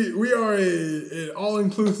 we are an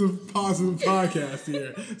all-inclusive, positive podcast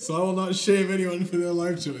here, so I will not shame anyone for their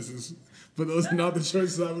life choices. But those are not the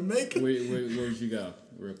choices I would make. Where'd you go,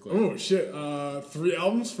 real quick? Oh, shit. 3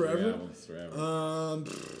 albums forever? 3 albums forever.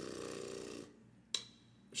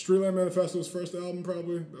 Streetlight Manifesto's first album,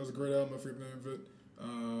 probably. That was a great album. I forget the name of it.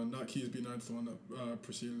 Not Keys Be Night's the one that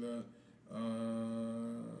preceded that.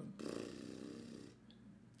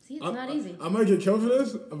 See, it's not easy. I might get killed for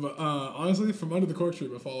this, but honestly, From Under the Cork Tree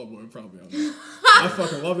by Fall Out Boy probably on there. I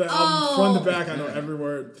fucking love that album. Front to back, I know every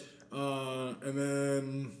word. And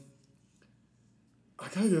then I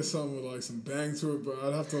gotta get something with some bang to it, but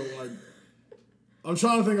I'd have to I'm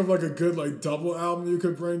trying to think of a good double album you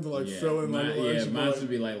could bring to fill in mine would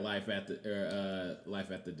be Life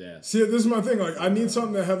After Death. See, this is my thing. I need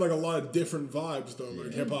something that had a lot of different vibes though,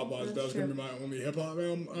 hip hop wise. That was gonna be my only hip hop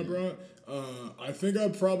album I brought. I think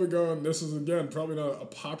I'd probably go, and this is again probably not a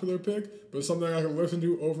popular pick, but something I could listen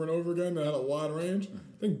to over and over again that had a wide range.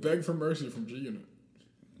 I think "Beg for Mercy" from G Unit.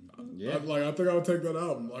 Yeah, I think I would take that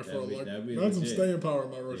album that's some legit. staying power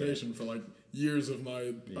in my rotation for years of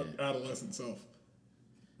my adolescent self.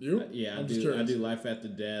 You? I do Life After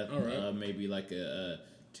Death. All right. Maybe a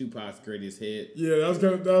Tupac's greatest hit. Yeah,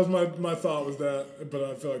 that was my thought was that, but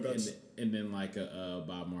I feel like that's and then a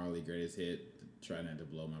Bob Marley greatest hit. Try not to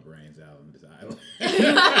blow my brains out on this island.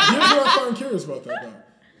 Here's what I find curious about that though.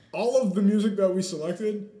 All of the music that we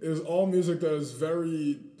selected is all music that is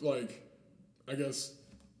very I guess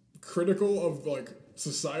critical of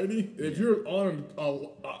society. If you're on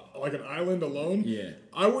like an island alone, Yeah.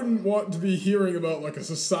 I wouldn't want to be hearing about like a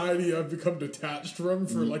society I've become detached from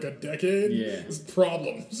for like a decade. Yeah. It's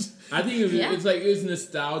problems. I think it's like, it was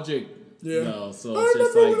nostalgic. Yeah. No, so I it's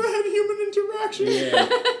just remember like, when I had human interaction. yeah.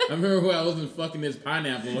 I remember when I wasn't fucking this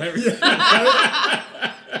pineapple.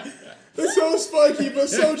 It's so spiky but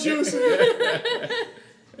so juicy.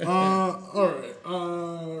 All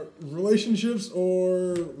right. Relationships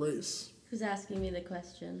or race? Who's asking me the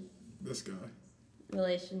question? This guy.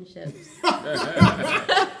 Relationships. I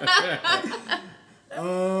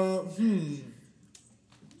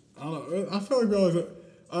don't know. I feel like we always.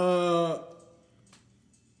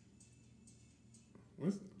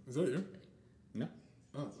 What is that you? No.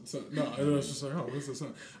 Oh, no, I was just like, oh, what's this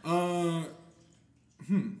sound?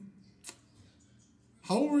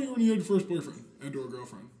 How old were you when you had your first boyfriend and/or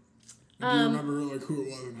girlfriend? And do you remember like who it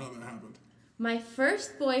was and how that happened? My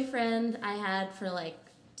first boyfriend I had for like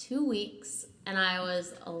 2 weeks, and I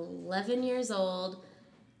was 11 years old.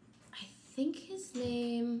 I think his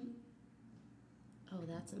name... Oh,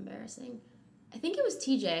 that's embarrassing. I think it was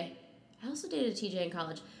TJ. I also dated TJ in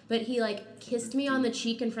college. But he, like, kissed me on the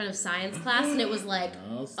cheek in front of science class, and it was like,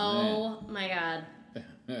 oh my God.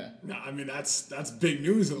 No, I mean, that's big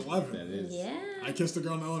news at 11. That is. Yeah. I kissed a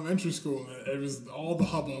girl in elementary school, and it was all the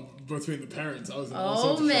hubbub between the parents. I was in all Oh,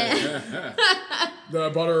 sorts of man. Then I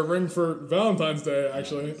bought her a ring for Valentine's Day,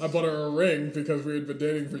 actually. I bought her a ring because we had been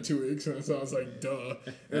dating for 2 weeks, and so I was like, duh.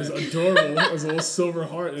 It was adorable. It was a little silver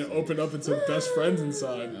heart, and it opened up into best friends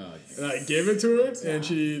inside. And I gave it to her, and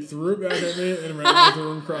she threw it back at me and ran out of the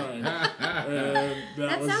room crying. And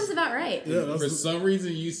That sounds about right. Yeah, that's For some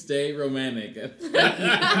reason, you stayed romantic.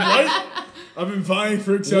 right? I've been vying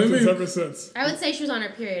for acceptance ever since. I would say she was on her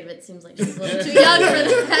period, but it seems like she's a little too young for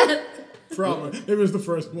that. Probably. It was the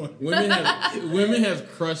first one. Women have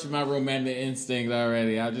crushed my romantic instinct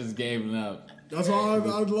already. I just gave it up. That's why I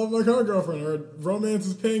love my current girlfriend. Her romance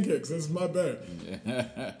is pancakes. This is my bae.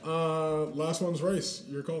 Last one's race.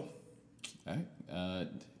 Your call. All right.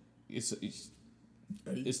 It's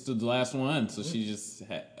the last one, so she just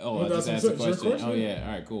had... I just asked the question. Oh, yeah.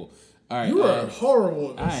 All right, cool. All right. You are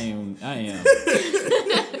horrible at this. I am.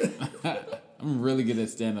 I'm really good at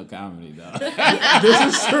stand-up comedy, though.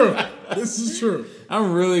 This is true.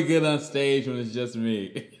 I'm really good on stage when it's just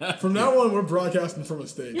me. From now on, we're broadcasting from a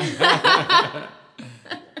stage.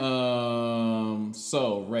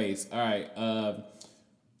 So, race. All right.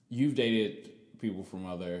 You've dated people from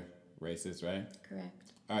other races, right?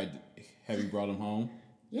 Correct. All right. Have you brought them home?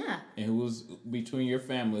 Yeah. And who was, between your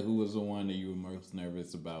family, who was the one that you were most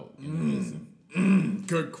nervous about introducing?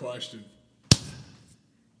 Good question.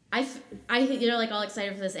 You're like all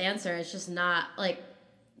excited for this answer. It's just not like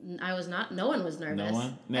no one was nervous. No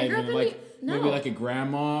one? I grew up in Maybe like a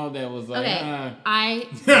grandma that was like, okay.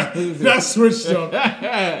 That switched up.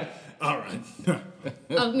 All right.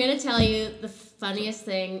 I'm gonna tell you the funniest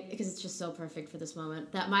thing because it's just so perfect for this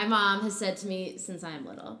moment that my mom has said to me since I am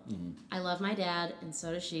little. Mm-hmm. I love my dad and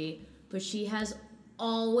so does she, but she has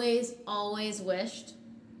always wished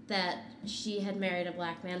that she had married a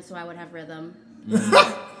black man so I would have rhythm.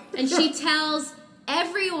 Mm-hmm. And she tells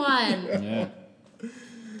everyone. Yeah.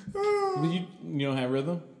 You don't have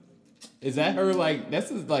rhythm? Is that her, like,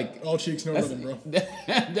 that's like... All cheeks, no rhythm, bro.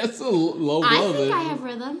 That's a low blow. I think I have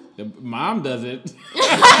rhythm. Mom does it.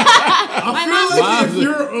 I feel like if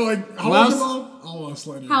you're, like, how old is your mom? I don't want to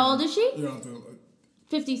slander you. How old is she? You don't have to.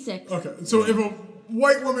 56. Okay, so if a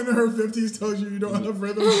white woman in her 50s tells you don't have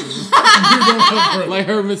rhythm, you don't have rhythm. Like,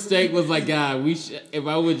 her mistake was like, God, if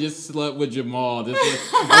I would just slept with Jamal,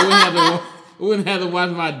 I wouldn't have to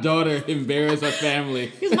watch my daughter embarrass her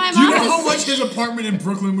family. Because my mom. Do you know how much his apartment in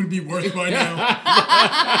Brooklyn would be worth by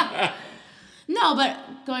now? No, but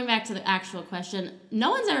going back to the actual question,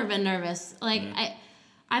 no one's ever been nervous. Like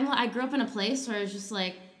I grew up in a place where I was just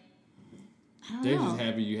like, I don't They're know. just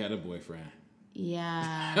happy you had a boyfriend.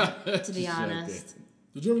 Yeah, to be honest.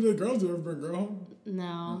 Did you ever date girls? Did you ever bring a girl home?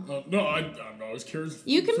 No. No, I was curious.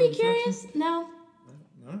 You can be curious? No.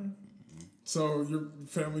 All right. So your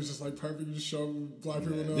family's just like perfect. You just show black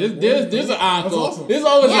people know. There's an uncle. Awesome. There's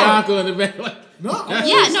always an uncle in the back. Like,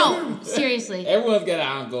 No. Seriously. everyone's got an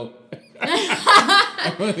uncle.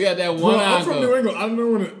 Everyone's got that one I'm uncle. from New England. I don't know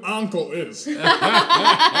what an uncle is. There's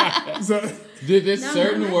No,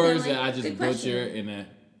 certain not words really. that I just Good butcher question. in that.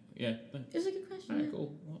 Yeah. It was a good question. All right,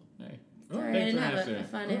 cool. Well, hey. Sorry, I Thanks didn't for have answering. a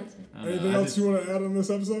fun answer. Anything else you want to add on this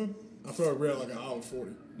episode? I feel like we're at like an hour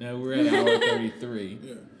 40. No, we're at hour 33.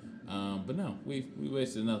 Yeah. But no, we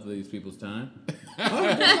wasted enough of these people's time. I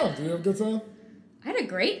had a good time. Did you have a good time? I had a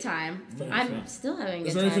great time. I'm still having a good time.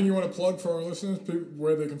 Is there anything you want to plug for our listeners,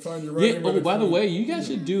 where they can find your writing? Yeah. Oh, by the way, you guys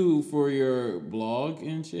should do for your blog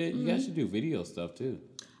and shit. You guys should do video stuff too.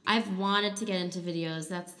 I've wanted to get into videos.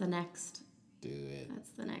 That's the next. Do it. That's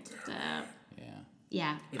the next step. Yeah.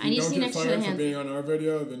 Yeah. If I need you to see don't next get to the fired for hands. being on our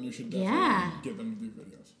video, then you should definitely get them to do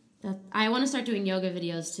videos. I want to start doing yoga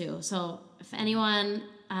videos too. So if anyone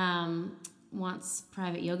wants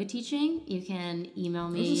private yoga teaching, you can email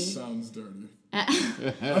me. This sounds dirty. I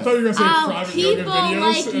thought you were going to say private yoga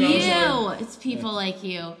videos. People like you. It's people like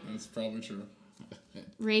you. That's probably true.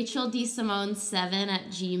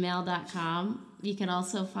 RachelDSimone7@gmail.com. You can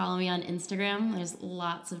also follow me on Instagram. There's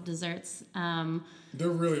lots of desserts. There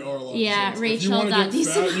really are a lot. Yeah, of desserts. If you want to get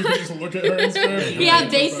fat, you can just look at her Instagram. Yeah,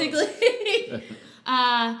 basically.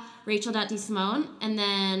 Rachel.DeSimone. And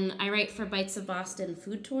then I write for Bites of Boston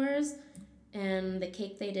Food Tours. And The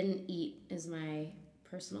Cake They Didn't Eat is my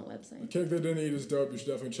personal website. The Cake They Didn't Eat is dope. You should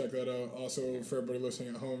definitely check that out. Also, for everybody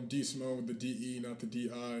listening at home, DeSimone with the D-E, not the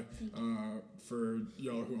D-I. For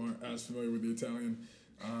y'all who aren't as familiar with the Italian.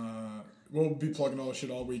 We'll be plugging all this shit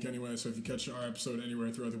all week anyway, so if you catch our episode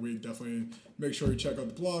anywhere throughout the week, definitely make sure you check out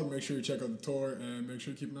the blog, make sure you check out the tour, and make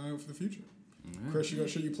sure you keep an eye out for the future. Right. Chris, you got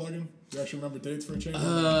shit you plugging? You actually remember dates for a change?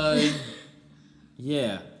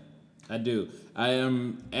 Yeah, I do. I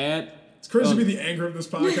am at... It's crazy to be the anchor of this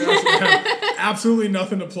podcast. I have absolutely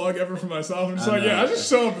nothing to plug ever for myself. I'm just I just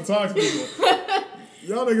show up and talk to people.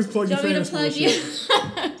 Y'all niggas plug your famous bullshit.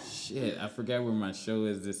 Shit, I forgot where my show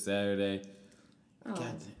is this Saturday. Oh.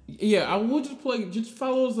 God. Yeah, I will just plug. Just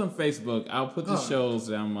follow us on Facebook. I'll put the shows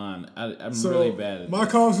that I'm on. I'm really bad at my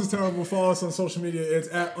cause is terrible. Follow us on social media. It's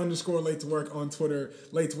 @_late to work on Twitter.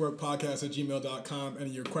 LateToWorkPodcast@gmail.com. Any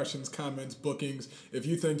of your questions, comments, bookings. If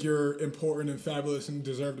you think you're important and fabulous and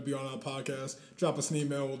deserve to be on our podcast, drop us an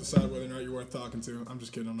email. We'll decide whether or not you're worth talking to. I'm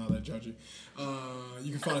just kidding. I'm not that judgy.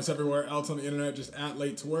 You can find us everywhere else on the internet. Just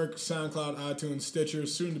 @LateToWork, SoundCloud, iTunes, Stitcher,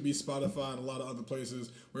 soon to be Spotify, and a lot of other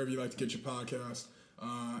places wherever you like to get your podcast.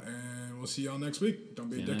 And we'll see y'all next week. Don't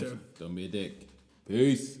be a dickhead. Don't be a dick.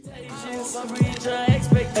 Peace.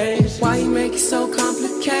 Why you make it so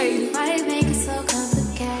complicated? Why you make it so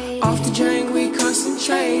complicated? Off the drink we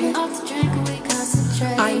concentrated. Off the drink we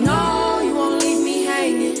concentrate. I know you won't leave me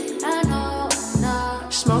hanging. I know.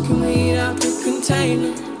 Smoking weed out the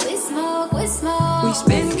container. We smoke. We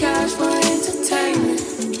spend cash for entertainment.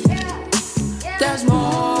 There's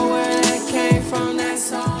more.